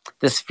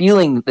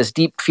feeling, this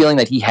deep feeling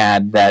that he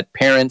had that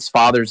parents,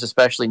 fathers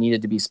especially,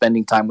 needed to be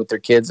spending time with their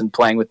kids and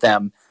playing with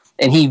them.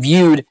 And he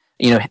viewed,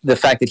 the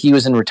fact that he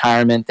was in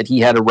retirement, that he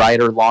had a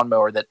rider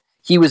lawnmower, that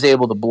he was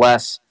able to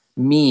bless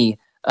me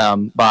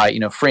by,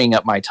 freeing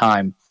up my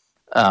time.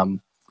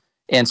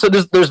 And so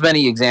there's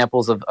many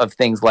examples of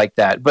things like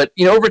that. But,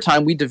 over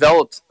time, we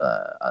developed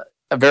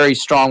a very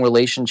strong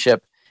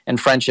relationship and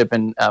friendship.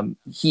 And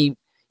he,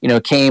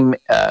 came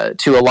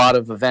to a lot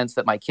of events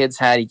that my kids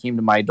had. He came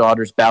to my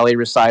daughter's ballet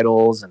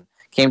recitals and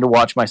came to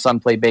watch my son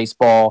play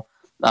baseball.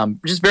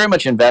 Just very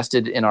much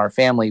invested in our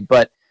family.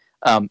 But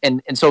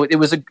and so it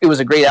was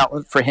a great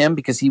outlet for him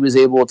because he was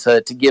able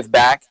to give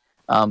back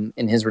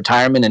in his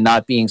retirement and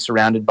not being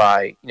surrounded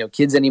by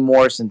kids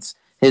anymore, since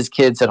his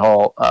kids had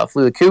all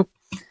flew the coop.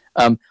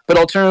 But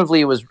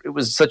alternatively, it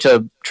was such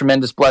a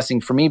tremendous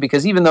blessing for me,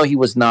 because even though he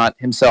was not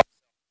himself,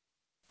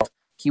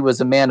 he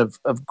was a man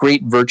of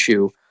great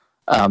virtue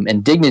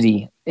and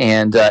dignity,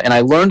 and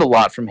I learned a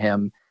lot from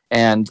him,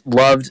 and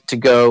loved to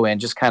go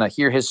and just kind of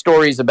hear his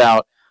stories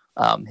about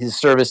his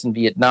service in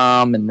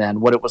Vietnam, and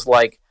then what it was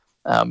like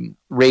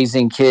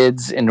raising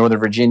kids in Northern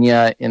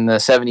Virginia in the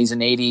 70s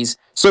and 80s.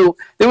 So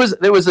there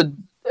was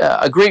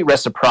a great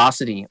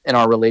reciprocity in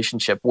our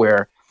relationship,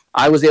 where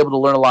I was able to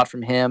learn a lot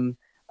from him,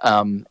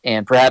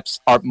 and perhaps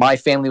my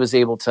family was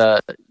able to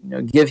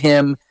give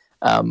him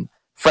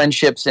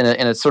friendships in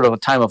a sort of a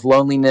time of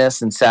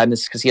loneliness and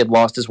sadness, because he had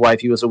lost his wife.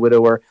 He was a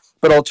widower.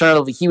 But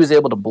alternatively, he was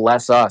able to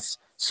bless us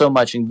so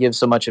much and give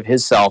so much of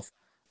his self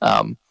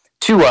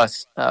to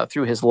us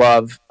through his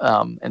love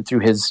and through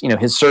his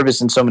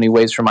service in so many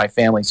ways for my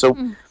family. So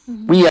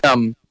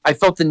I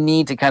felt the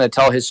need to kind of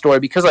tell his story,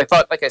 because I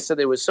thought, like I said,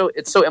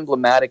 it's so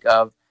emblematic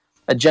of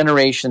a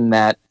generation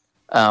that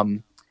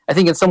I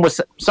think in some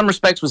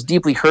respects was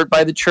deeply hurt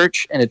by the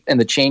church and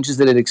the changes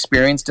that it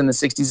experienced in the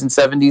 60s and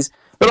 70s,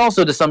 but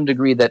also to some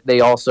degree that they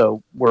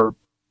also were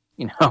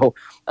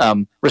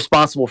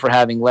responsible for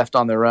having left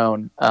on their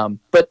own.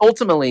 But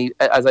ultimately,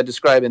 as I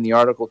describe in the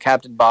article,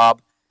 Captain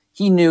Bob,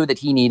 he knew that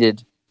he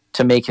needed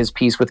to make his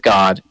peace with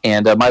God,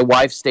 and my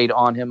wife stayed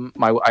on him.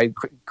 I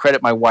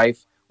credit my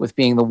wife with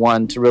being the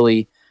one to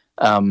really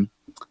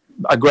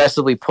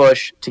aggressively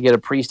push to get a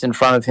priest in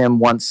front of him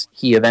once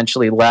he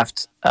eventually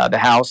left the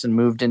house and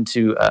moved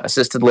into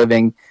assisted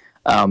living,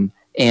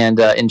 and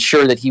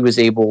ensure that he was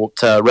able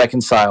to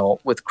reconcile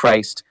with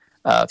Christ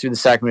through the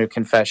sacrament of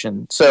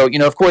confession. So,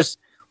 of course,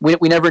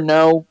 we never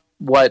know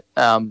what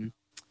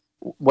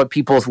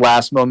people's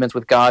last moments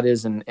with God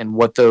is, and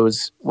what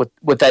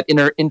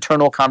that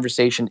internal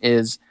conversation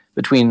is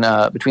between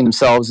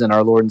themselves and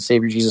our Lord and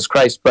Savior Jesus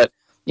Christ. But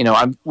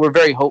we're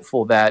very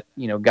hopeful that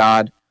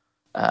God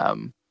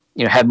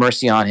had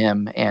mercy on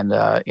him, and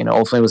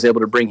ultimately was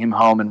able to bring him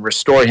home and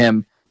restore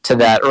him to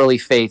that early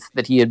faith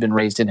that he had been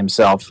raised in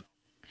himself.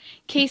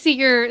 Casey,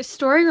 your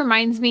story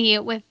reminds me,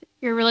 with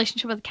your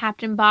relationship with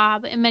Captain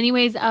Bob, in many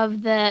ways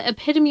of the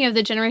epitome of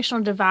the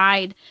generational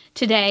divide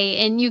today.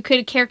 And you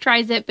could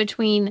characterize it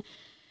between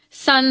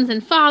sons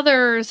and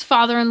fathers,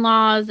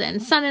 father-in-laws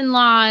and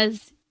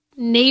son-in-laws,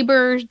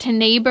 neighbor to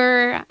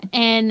neighbor.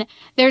 And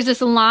there's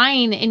this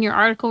line in your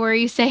article where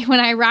you say,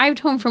 when I arrived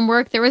home from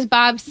work, there was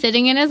Bob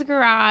sitting in his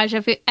garage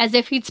as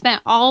if he'd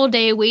spent all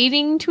day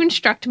waiting to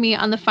instruct me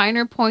on the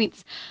finer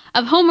points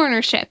of home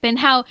ownership, and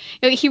how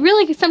he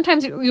really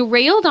sometimes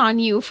railed on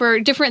you for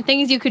different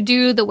things you could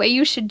do, the way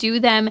you should do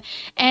them.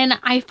 And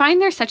I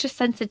find there's such a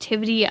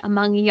sensitivity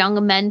among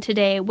young men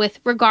today with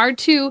regard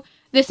to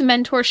this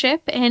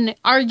mentorship, and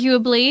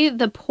arguably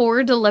the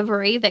poor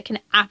delivery that can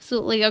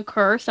absolutely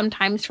occur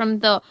sometimes from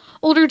the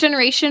older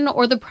generation,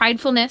 or the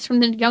pridefulness from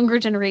the younger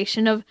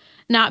generation of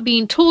not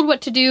being told what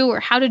to do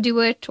or how to do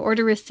it or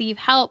to receive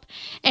help.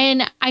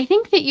 And I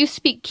think that you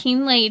speak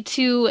keenly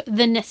to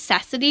the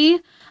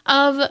necessity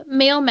of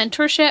male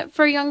mentorship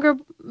for younger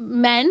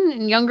men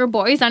and younger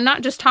boys. I'm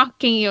not just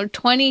talking,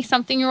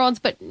 20-something-year-olds,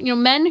 but,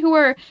 men who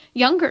are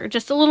younger,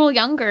 just a little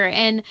younger,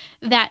 and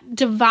that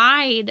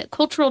divide,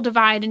 cultural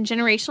divide and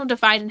generational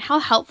divide, and how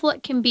helpful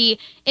it can be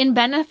in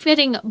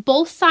benefiting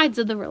both sides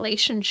of the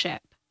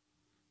relationship.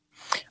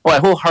 Well, I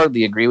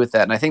wholeheartedly agree with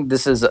that. And I think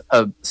this is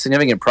a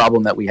significant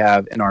problem that we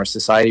have in our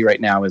society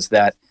right now, is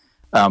that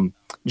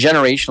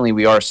generationally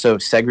we are so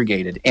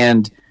segregated,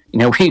 and,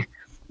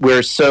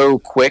 we're so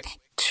quick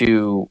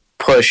to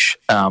push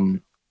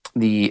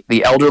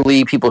the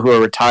elderly, people who are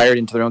retired,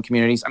 into their own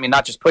communities. I mean,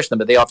 not just push them,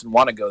 but they often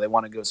want to go. They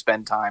want to go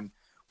spend time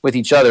with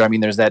each other. I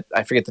mean, there's that,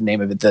 I forget the name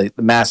of it, the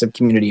massive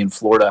community in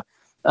Florida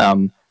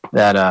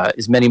that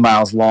is many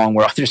miles long,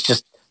 where there's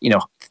just,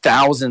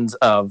 thousands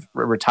of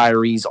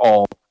retirees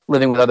all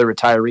living with other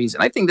retirees.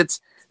 And I think that's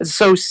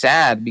so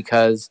sad,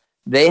 because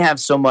they have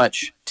so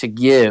much to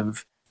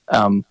give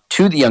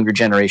to the younger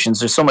generations.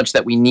 There's so much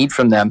that we need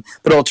from them.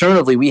 But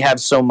alternatively, we have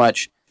so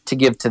much to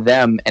give to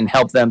them and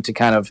help them to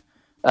kind of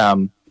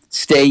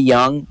stay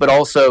young, but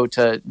also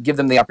to give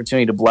them the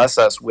opportunity to bless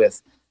us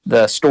with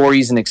the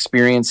stories and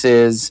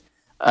experiences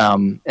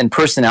and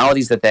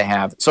personalities that they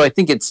have. So I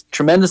think it's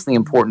tremendously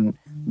important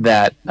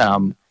that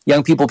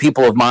young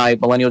people of my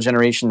millennial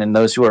generation, and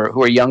those who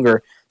are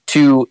younger,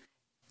 to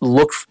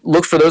look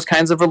for those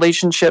kinds of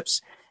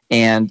relationships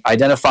and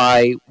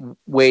identify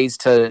ways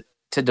to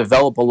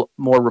develop a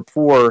more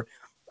rapport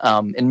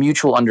and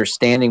mutual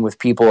understanding with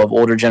people of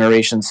older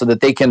generations, so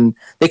that they can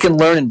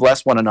learn and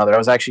bless one another. I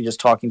was actually just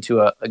talking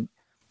to a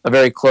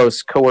very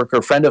close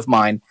coworker, friend of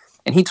mine,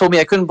 and he told me,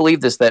 I couldn't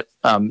believe this, that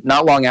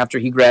not long after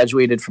he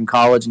graduated from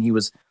college and he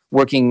was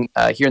working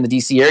here in the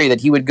DC area,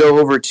 that he would go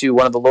over to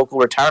one of the local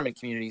retirement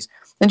communities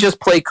and just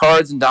play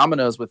cards and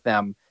dominoes with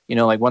them,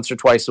 like once or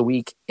twice a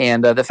week.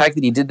 And the fact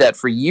that he did that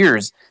for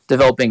years,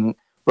 developing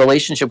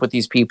relationship with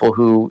these people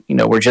who,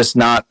 were just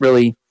not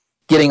really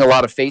getting a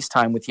lot of face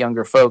time with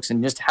younger folks,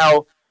 and just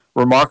how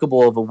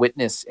remarkable of a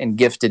witness and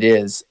gift it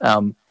is,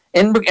 and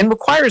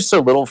requires so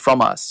little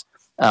from us.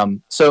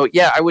 So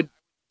yeah, I would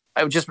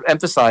just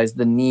emphasize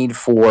the need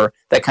for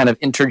that kind of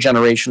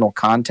intergenerational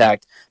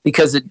contact,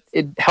 because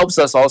it helps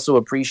us also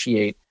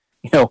appreciate,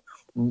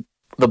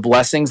 the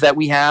blessings that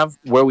we have,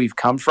 where we've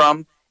come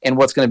from, and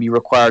what's going to be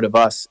required of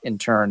us in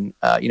turn,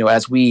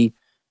 as we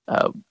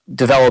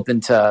develop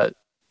into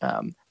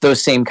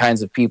those same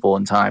kinds of people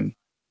in time.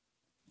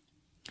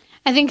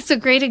 I think it's a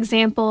great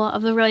example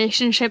of the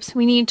relationships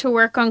we need to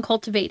work on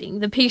cultivating,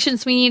 the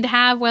patience we need to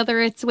have,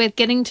 whether it's with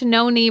getting to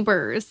know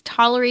neighbors,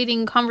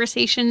 tolerating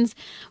conversations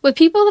with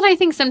people that I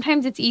think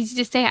sometimes it's easy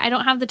to say, I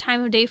don't have the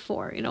time of day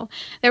for.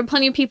 There are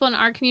plenty of people in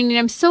our community.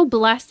 I'm so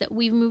blessed that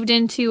we've moved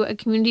into a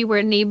community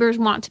where neighbors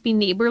want to be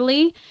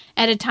neighborly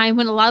at a time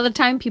when a lot of the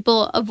time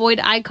people avoid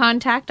eye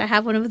contact. I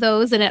have one of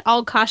those, and at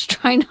all costs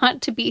try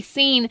not to be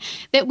seen,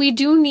 that we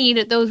do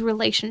need those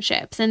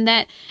relationships, and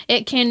that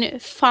it can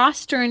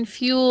foster and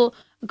fuel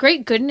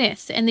great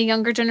goodness in the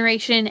younger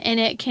generation, and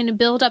it can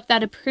build up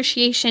that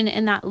appreciation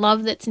and that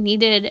love that's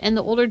needed in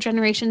the older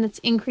generation that's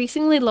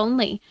increasingly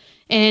lonely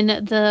in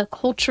the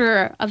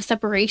culture of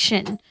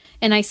separation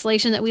and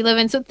isolation that we live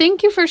in. So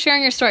thank you for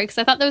sharing your story, because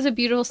I thought that was a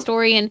beautiful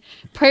story, and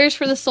prayers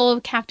for the soul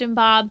of Captain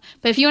Bob.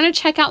 But if you want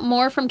to check out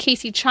more from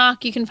Casey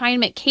Chalk, you can find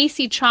him at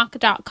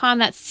caseychalk.com.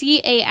 That's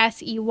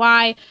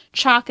CASEY.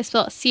 Chalk is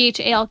spelled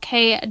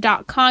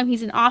CHALK.com.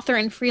 He's an author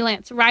and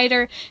freelance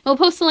writer. And we'll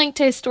post a link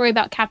to his story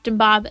about Captain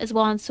Bob as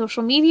well on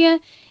social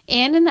media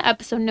and in the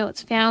episode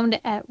notes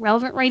found at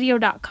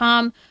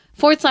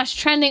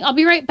relevantradio.com/trending. I'll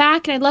be right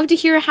back, and I'd love to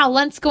hear how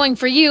Lent's going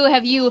for you.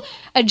 Have you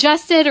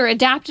adjusted or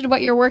adapted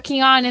what you're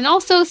working on? And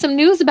also some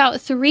news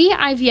about 3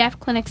 IVF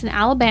clinics in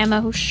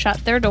Alabama who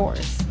shut their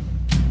doors.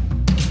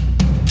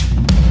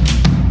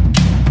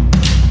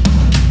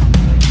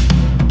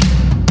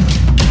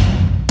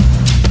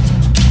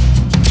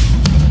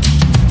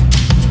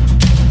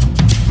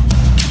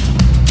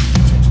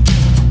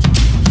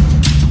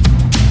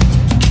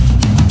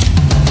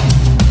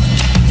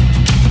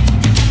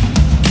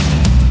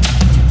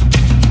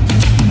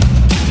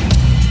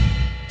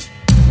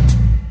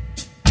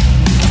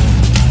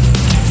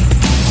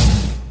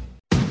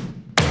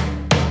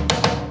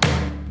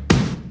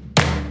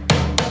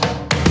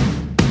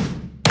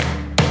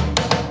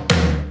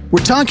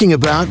 We're talking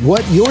about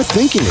what you're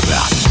thinking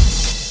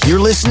about. You're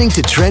listening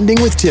to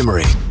Trending with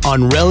Timmerie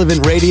on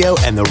Relevant Radio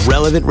and the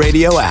Relevant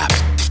Radio app.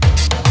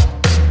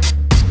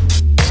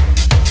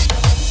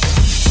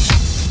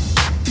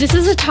 This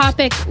is a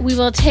topic we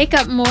will take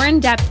up more in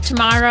depth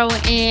tomorrow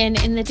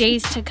and in the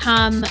days to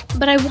come,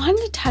 but I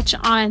wanted to touch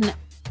on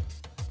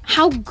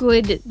how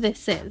good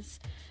this is.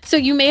 So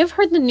you may have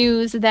heard the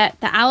news that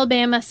the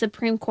Alabama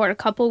Supreme Court a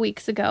couple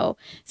weeks ago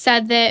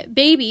said that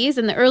babies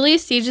in the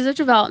earliest stages of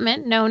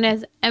development, known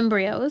as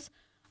embryos,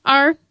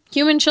 are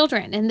human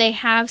children, and they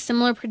have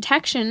similar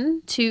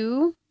protection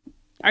to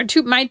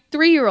my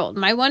 3-year-old,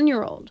 my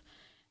 1-year-old,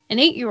 an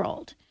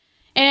 8-year-old.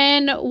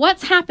 And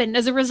what's happened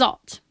as a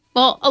result?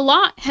 Well, a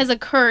lot has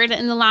occurred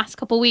in the last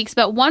couple weeks,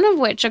 but one of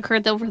which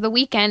occurred over the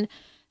weekend.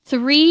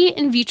 3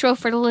 in vitro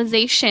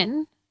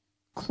fertilization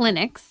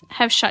clinics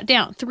have shut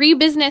down. 3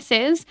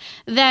 businesses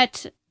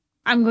that,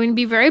 I'm going to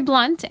be very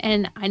blunt,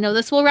 and I know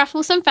this will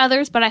ruffle some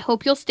feathers, but I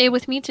hope you'll stay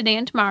with me today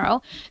and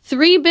tomorrow.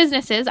 3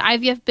 businesses,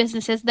 IVF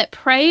businesses, that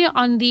prey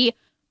on the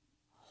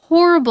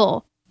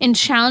horrible and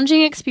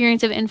challenging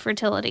experience of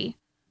infertility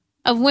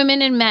of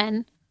women and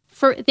men.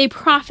 They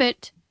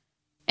profit,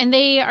 and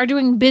they are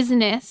doing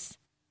business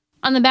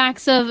on the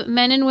backs of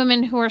men and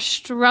women who are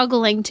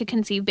struggling to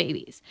conceive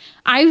babies.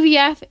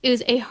 IVF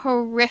is a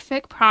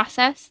horrific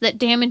process that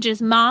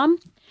damages mom,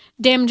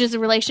 damages the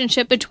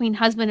relationship between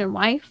husband and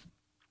wife.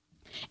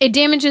 It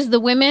damages the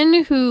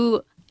women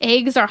who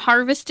eggs are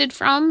harvested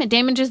from. It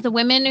damages the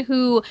women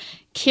who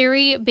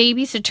carry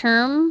babies to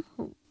term,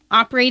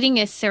 operating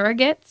as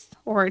surrogates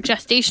or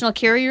gestational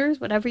carriers,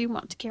 whatever you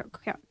want to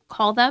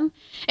call them.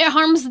 It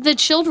harms the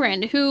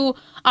children who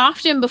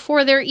often,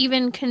 before they're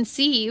even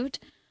conceived,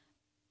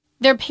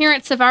 their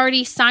parents have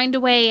already signed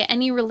away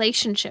any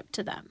relationship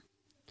to them.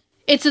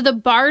 It's the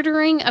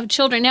bartering of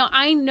children. Now,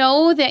 I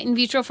know that in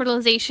vitro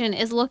fertilization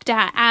is looked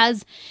at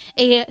as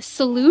a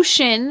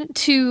solution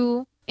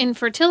to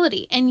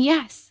infertility. And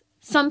yes,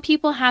 some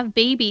people have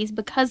babies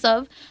because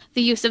of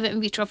the use of in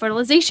vitro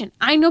fertilization.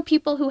 I know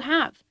people who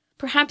have.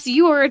 Perhaps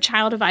you are a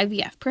child of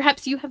IVF.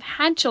 Perhaps you have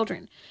had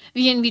children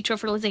via in vitro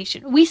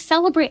fertilization. We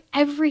celebrate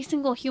every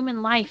single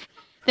human life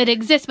that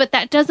exists, but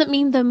that doesn't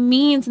mean the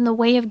means and the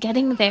way of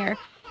getting there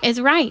is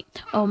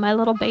right. Oh, my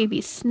little baby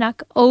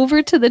snuck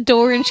over to the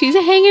door and she's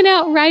hanging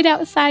out right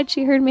outside.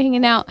 She heard me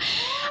hanging out.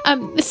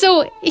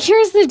 So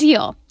here's the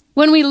deal.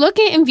 When we look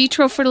at in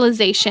vitro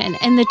fertilization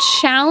and the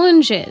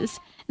challenges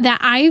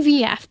that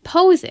IVF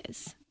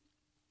poses,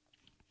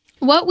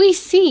 what we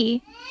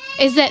see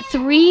is that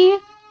 3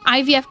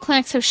 IVF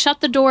clinics have shut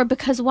the door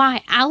because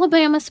why?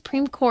 Alabama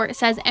Supreme Court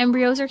says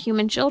embryos are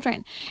human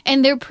children,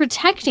 and they're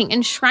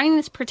enshrining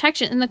this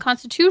protection in the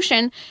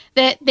Constitution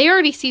that they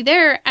already see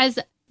there as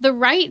the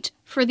right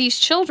for these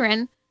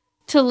children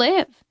to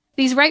live.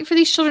 these right for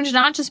these children to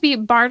not just be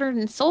bartered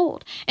and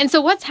sold. And so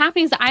what's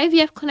happening is the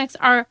IVF clinics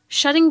are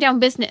shutting down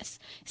business,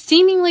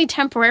 seemingly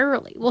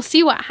temporarily. We'll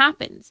see what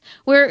happens.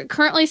 We're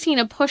currently seeing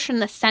a push in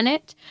the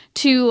Senate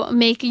to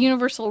make a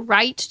universal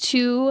right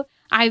to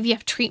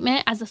IVF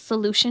treatment as a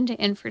solution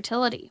to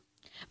infertility.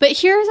 But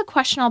here's a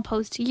question I'll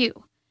pose to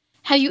you.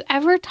 Have you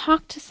ever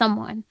talked to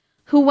someone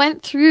who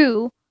went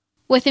through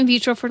with in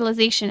vitro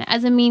fertilization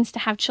as a means to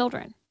have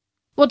children?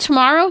 Well,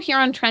 tomorrow here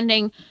on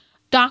Trending,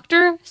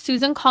 Dr.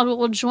 Susan Caldwell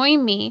will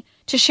join me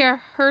to share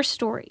her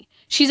story.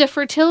 She's a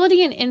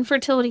fertility and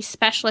infertility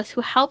specialist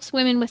who helps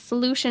women with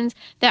solutions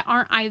that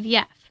aren't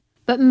IVF.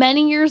 But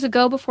many years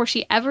ago, before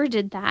she ever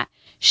did that,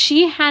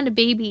 she had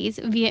babies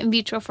via in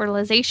vitro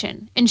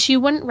fertilization, and she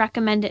wouldn't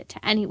recommend it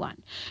to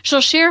anyone.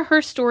 She'll share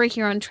her story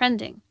here on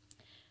Trending.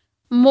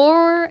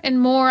 More and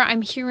more,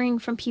 I'm hearing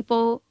from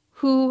people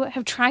who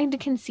have tried to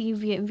conceive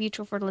via in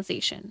vitro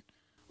fertilization,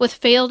 with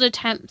failed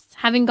attempts,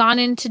 having gone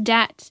into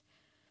debt.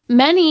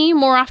 Many,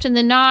 more often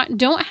than not,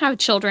 don't have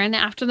children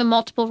after the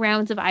multiple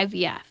rounds of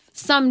IVF.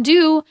 Some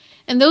do,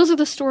 and those are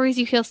the stories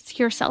you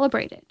hear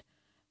celebrated.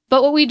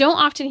 But what we don't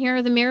often hear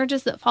are the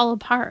marriages that fall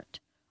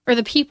apart, or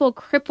the people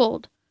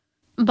crippled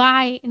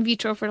by in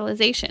vitro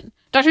fertilization.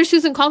 Dr.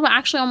 Susan Caldwell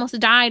actually almost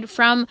died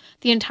from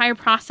the entire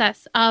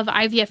process of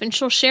IVF, and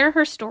she'll share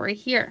her story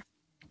here.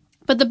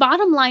 But the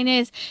bottom line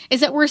is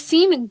that we're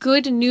seeing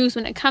good news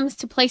when it comes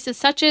to places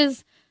such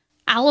as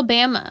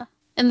Alabama,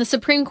 and the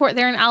Supreme Court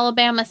there in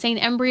Alabama saying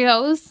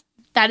embryos,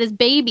 that is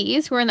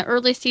babies who are in the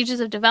early stages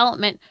of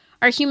development,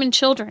 are human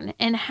children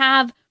and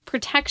have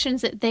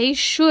protections that they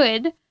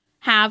should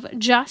have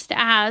just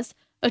as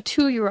a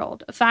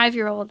 2-year-old, a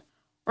 5-year-old,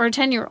 or a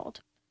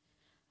 10-year-old.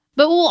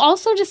 But we'll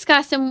also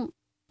discuss, and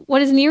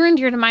what is near and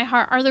dear to my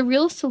heart, are the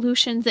real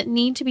solutions that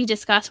need to be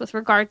discussed with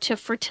regard to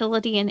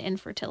fertility and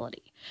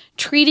infertility.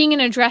 Treating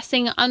and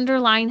addressing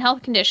underlying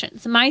health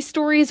conditions. My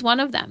story is one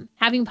of them,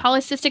 having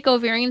polycystic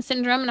ovarian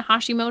syndrome and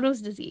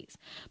Hashimoto's disease,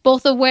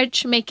 both of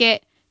which make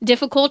it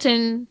difficult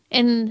in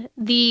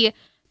the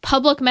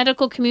public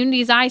medical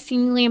community's eyes,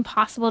 seemingly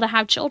impossible to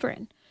have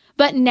children.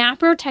 But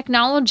NAPRO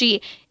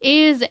technology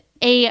is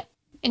a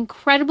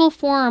incredible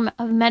form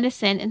of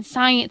medicine and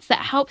science that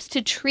helps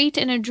to treat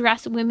and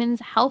address women's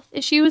health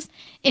issues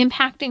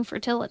impacting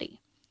fertility.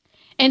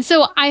 And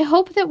so I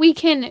hope that we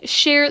can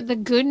share the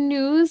good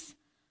news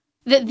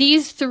that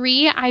these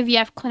 3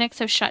 IVF clinics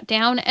have shut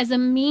down as a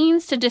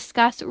means to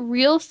discuss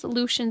real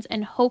solutions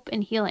and hope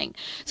and healing.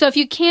 So if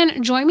you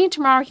can, join me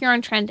tomorrow here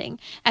on Trending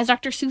as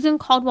Dr. Susan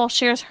Caldwell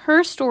shares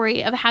her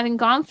story of having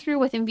gone through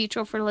with in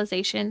vitro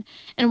fertilization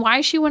and why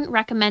she wouldn't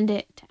recommend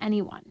it to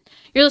anyone.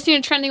 You're listening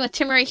to Trending with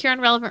Timmerie here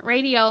on Relevant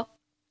Radio.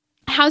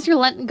 How's your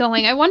Lent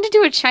going? I wanted to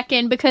do a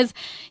check-in because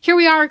here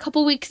we are a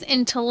couple weeks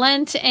into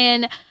Lent,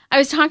 and I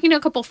was talking to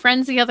a couple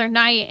friends the other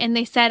night, and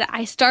they said,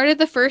 I started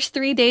the first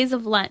 3 days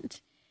of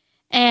Lent.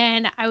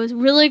 And I was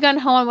really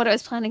gung-ho on what I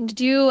was planning to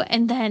do.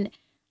 And then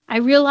I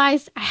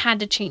realized I had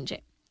to change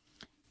it.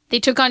 They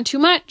took on too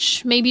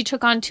much, maybe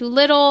took on too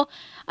little.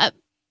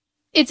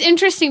 It's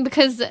interesting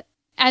because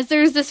as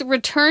there's this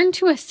return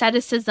to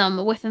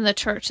asceticism within the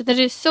church that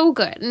is so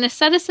good. And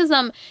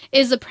asceticism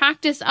is the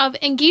practice of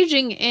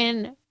engaging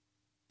in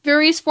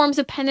various forms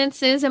of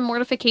penances and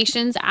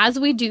mortifications as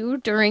we do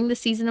during the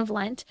season of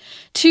Lent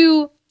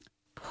to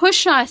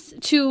push us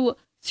to,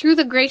 through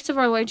the grace of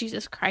our Lord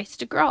Jesus Christ,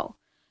 to grow.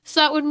 So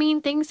that would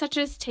mean things such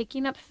as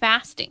taking up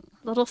fasting,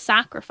 little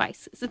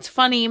sacrifices. It's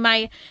funny,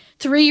 my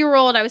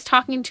 3-year-old, I was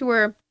talking to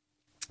her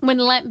when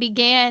Lent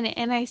began,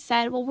 and I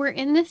said, well, we're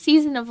in the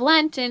season of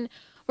Lent, and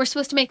we're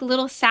supposed to make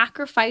little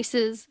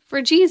sacrifices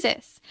for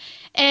Jesus.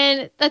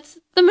 And that's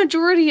the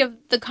majority of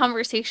the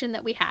conversation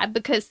that we had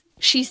because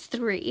she's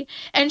 3.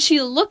 And she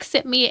looks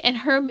at me, and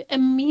her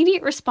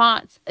immediate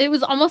response, it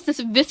was almost this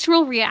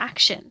visceral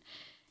reaction.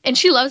 And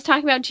she loves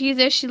talking about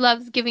Jesus. She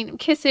loves giving him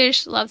kisses.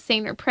 She loves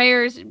saying her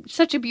prayers.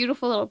 Such a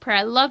beautiful little prayer.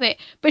 I love it.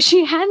 But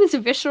she had this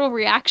visceral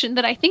reaction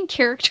that I think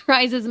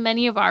characterizes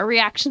many of our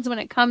reactions when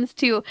it comes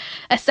to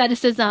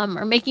asceticism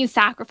or making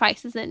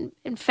sacrifices and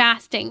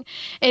fasting.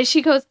 And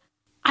she goes,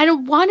 I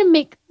don't want to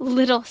make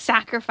little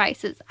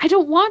sacrifices. I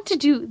don't want to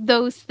do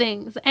those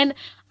things. And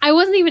I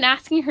wasn't even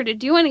asking her to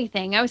do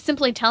anything. I was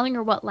simply telling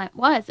her what Lent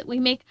was, that we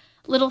make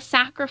little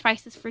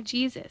sacrifices for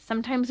Jesus.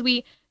 Sometimes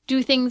we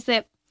do things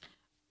that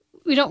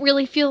we don't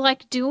really feel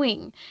like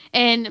doing.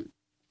 And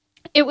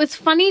it was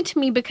funny to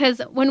me because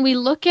when we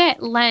look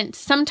at Lent,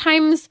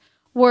 sometimes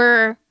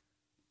we're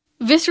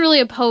viscerally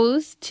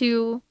opposed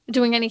to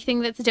doing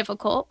anything that's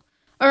difficult.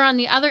 Or on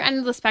the other end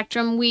of the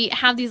spectrum, we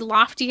have these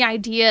lofty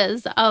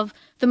ideas of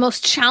the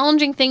most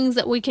challenging things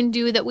that we can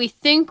do that we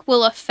think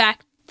will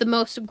affect the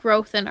most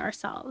growth in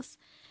ourselves.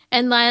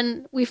 And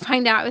then we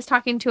find out, I was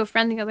talking to a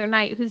friend the other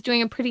night who's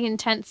doing a pretty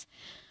intense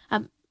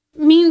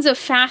means of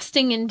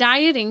fasting and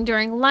dieting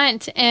during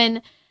Lent.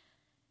 And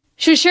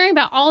she was sharing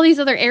about all these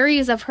other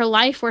areas of her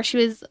life where she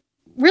was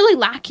really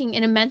lacking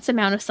an immense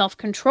amount of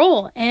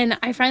self-control. And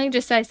I finally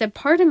just said, I said,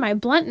 pardon my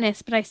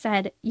bluntness, but I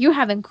said, you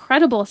have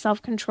incredible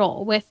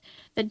self-control with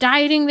the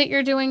dieting that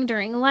you're doing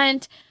during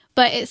Lent.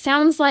 But it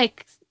sounds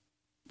like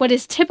what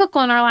is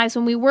typical in our lives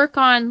when we work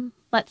on,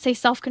 let's say,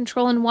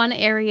 self-control in one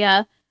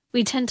area,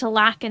 we tend to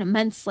lack it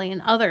immensely in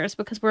others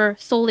because we're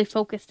solely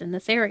focused in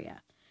this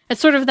area.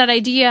 It's sort of that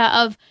idea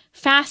of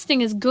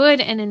fasting is good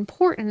and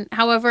important.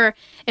 However,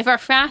 if our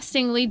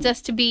fasting leads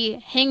us to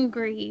be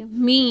hangry,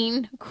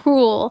 mean,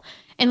 cruel,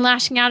 and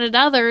lashing out at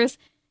others,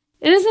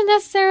 it isn't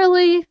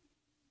necessarily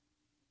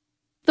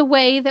the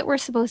way that we're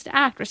supposed to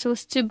act. We're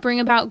supposed to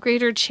bring about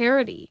greater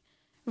charity,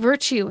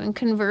 virtue, and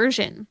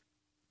conversion.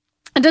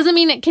 It doesn't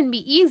mean it can be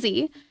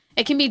easy.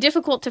 It can be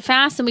difficult to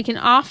fast, and we can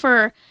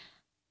offer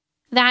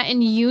that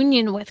in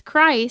union with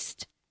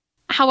Christ.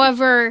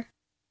 However,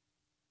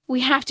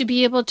 we have to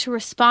be able to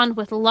respond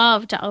with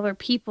love to other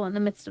people in the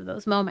midst of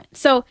those moments.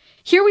 So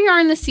here we are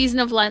in the season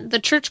of Lent. The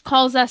church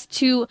calls us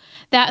to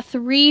that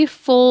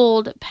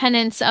threefold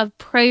penance of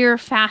prayer,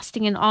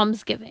 fasting, and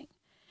almsgiving.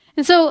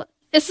 And so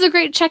this is a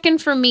great check-in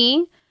for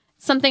me,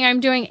 something I'm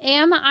doing.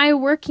 Am I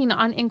working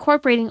on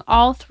incorporating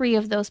all three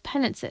of those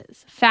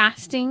penances?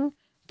 Fasting,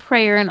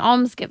 prayer, and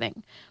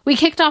almsgiving. We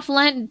kicked off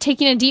Lent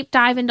taking a deep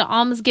dive into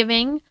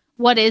almsgiving.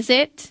 What is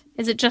it?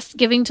 Is it just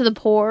giving to the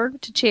poor,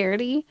 to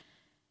charity?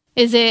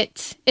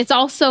 It's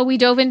also, we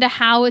dove into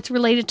how it's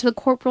related to the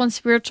corporal and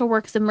spiritual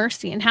works of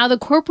mercy, and how the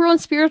corporal and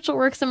spiritual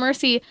works of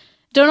mercy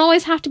don't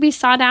always have to be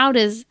sought out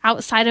as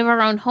outside of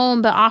our own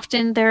home, but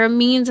often they're a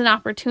means and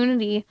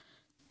opportunity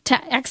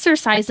to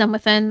exercise them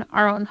within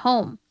our own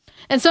home.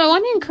 And so I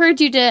want to encourage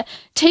you to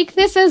take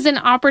this as an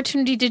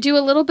opportunity to do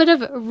a little bit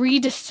of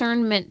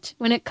rediscernment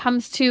when it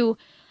comes to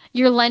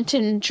your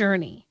Lenten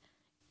journey.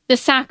 The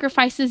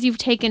sacrifices you've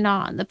taken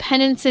on, the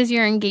penances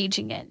you're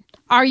engaging in.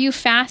 Are you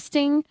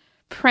fasting,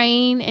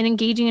 praying, and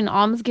engaging in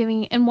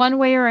almsgiving in one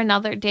way or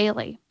another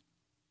daily?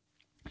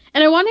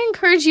 And I want to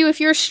encourage you,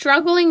 if you're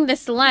struggling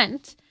this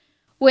Lent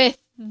with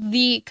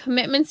the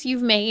commitments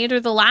you've made or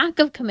the lack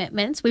of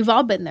commitments, we've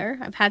all been there.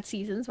 I've had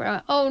seasons where I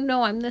went, oh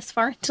no, I'm this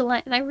far into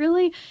Lent and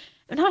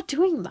I'm not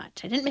doing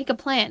much. I didn't make a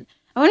plan.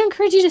 I want to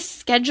encourage you to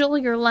schedule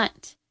your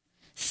Lent.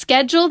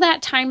 Schedule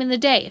that time in the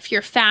day. If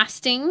you're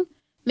fasting,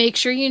 make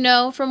sure you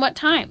know from what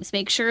times.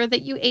 Make sure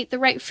that you ate the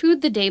right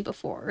food the day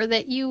before, or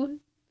that you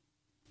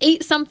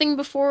ate something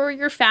before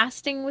your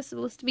fasting was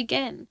supposed to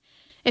begin.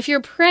 If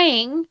you're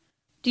praying,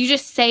 do you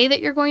just say that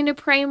you're going to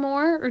pray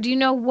more? Or do you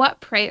know what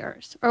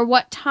prayers, or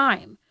what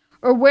time,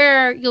 or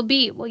where you'll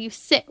be? Will you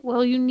sit?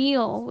 Will you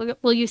kneel?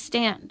 Will you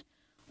stand?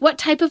 What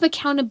type of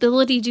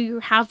accountability do you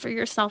have for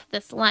yourself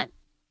this Lent?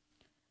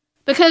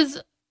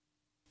 Because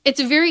it's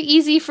very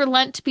easy for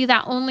Lent to be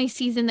that only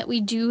season that we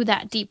do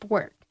that deep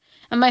work.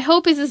 And my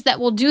hope is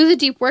that we'll do the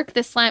deep work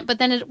this Lent, but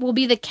then it will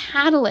be the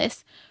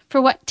catalyst for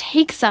what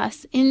takes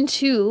us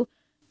into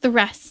the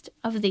rest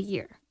of the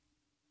year.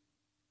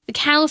 The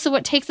catalyst of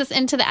what takes us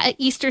into the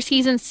Easter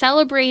season,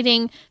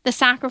 celebrating the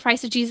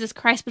sacrifice of Jesus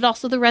Christ, but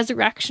also the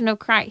resurrection of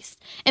Christ.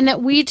 And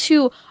that we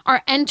too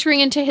are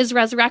entering into his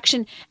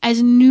resurrection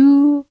as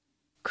new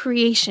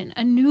creation,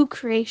 a new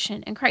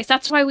creation in Christ.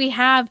 That's why we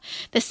have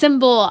the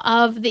symbol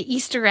of the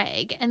Easter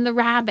egg and the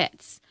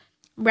rabbits.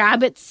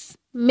 Rabbits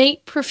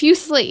mate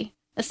profusely,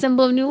 a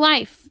symbol of new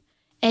life.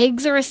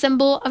 Eggs are a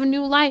symbol of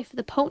new life,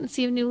 the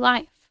potency of new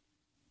life.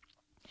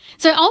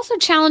 So I also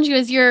challenge you,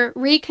 as you're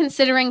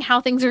reconsidering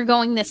how things are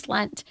going this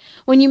Lent,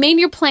 when you made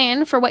your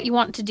plan for what you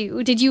want to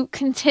do, did you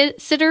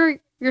consider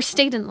your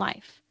state in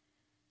life?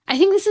 I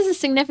think this is a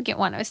significant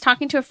one. I was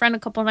talking to a friend a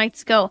couple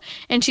nights ago,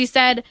 and she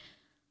said,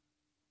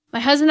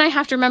 my husband and I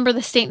have to remember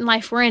the state in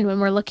life we're in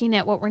when we're looking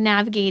at what we're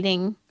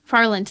navigating for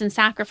our Lenten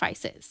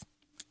sacrifices.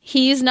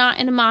 He's not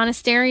in a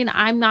monastery, and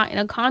I'm not in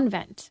a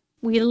convent.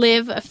 We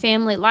live a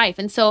family life.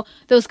 And so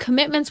those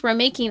commitments we're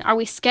making, are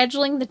we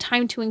scheduling the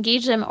time to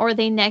engage them, or are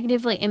they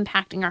negatively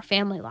impacting our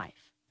family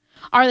life?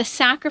 Are the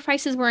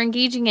sacrifices we're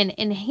engaging in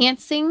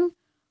enhancing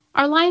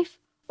our life,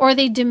 or are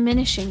they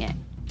diminishing it?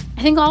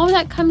 I think all of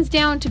that comes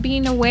down to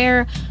being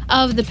aware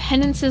of the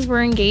penances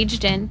we're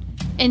engaged in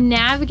and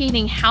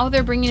navigating how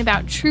they're bringing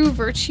about true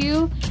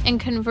virtue and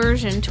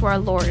conversion to our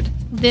Lord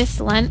this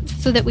Lent,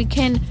 so that we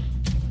can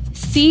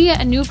see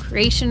a new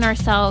creation in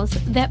ourselves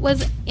that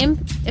was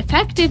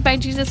affected by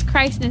Jesus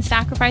Christ and his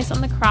sacrifice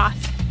on the cross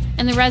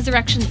and the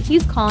resurrection that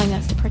he's calling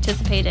us to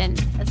participate in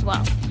as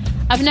well.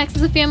 Up next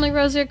is the Family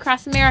Rosary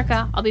across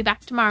America. I'll be back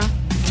tomorrow.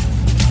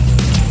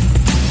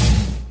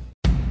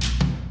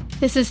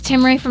 This is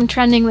Timmerie from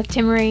Trending with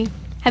Timmerie.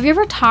 Have you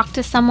ever talked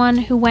to someone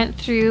who went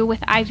through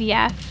with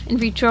IVF, in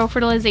vitro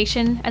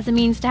fertilization, as a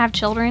means to have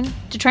children,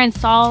 to try and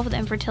solve the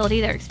infertility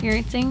they're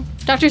experiencing?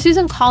 Dr.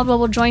 Susan Caldwell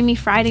will join me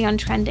Friday on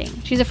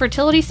Trending. She's a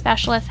fertility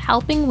specialist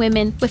helping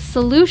women with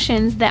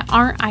solutions that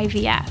aren't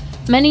IVF.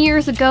 Many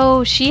years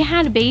ago, she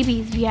had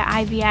babies via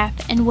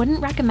IVF and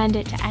wouldn't recommend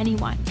it to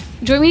anyone.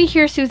 Join me to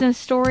hear Susan's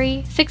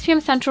story, 6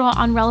 p.m. Central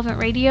on Relevant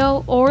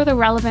Radio or the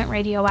Relevant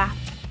Radio app.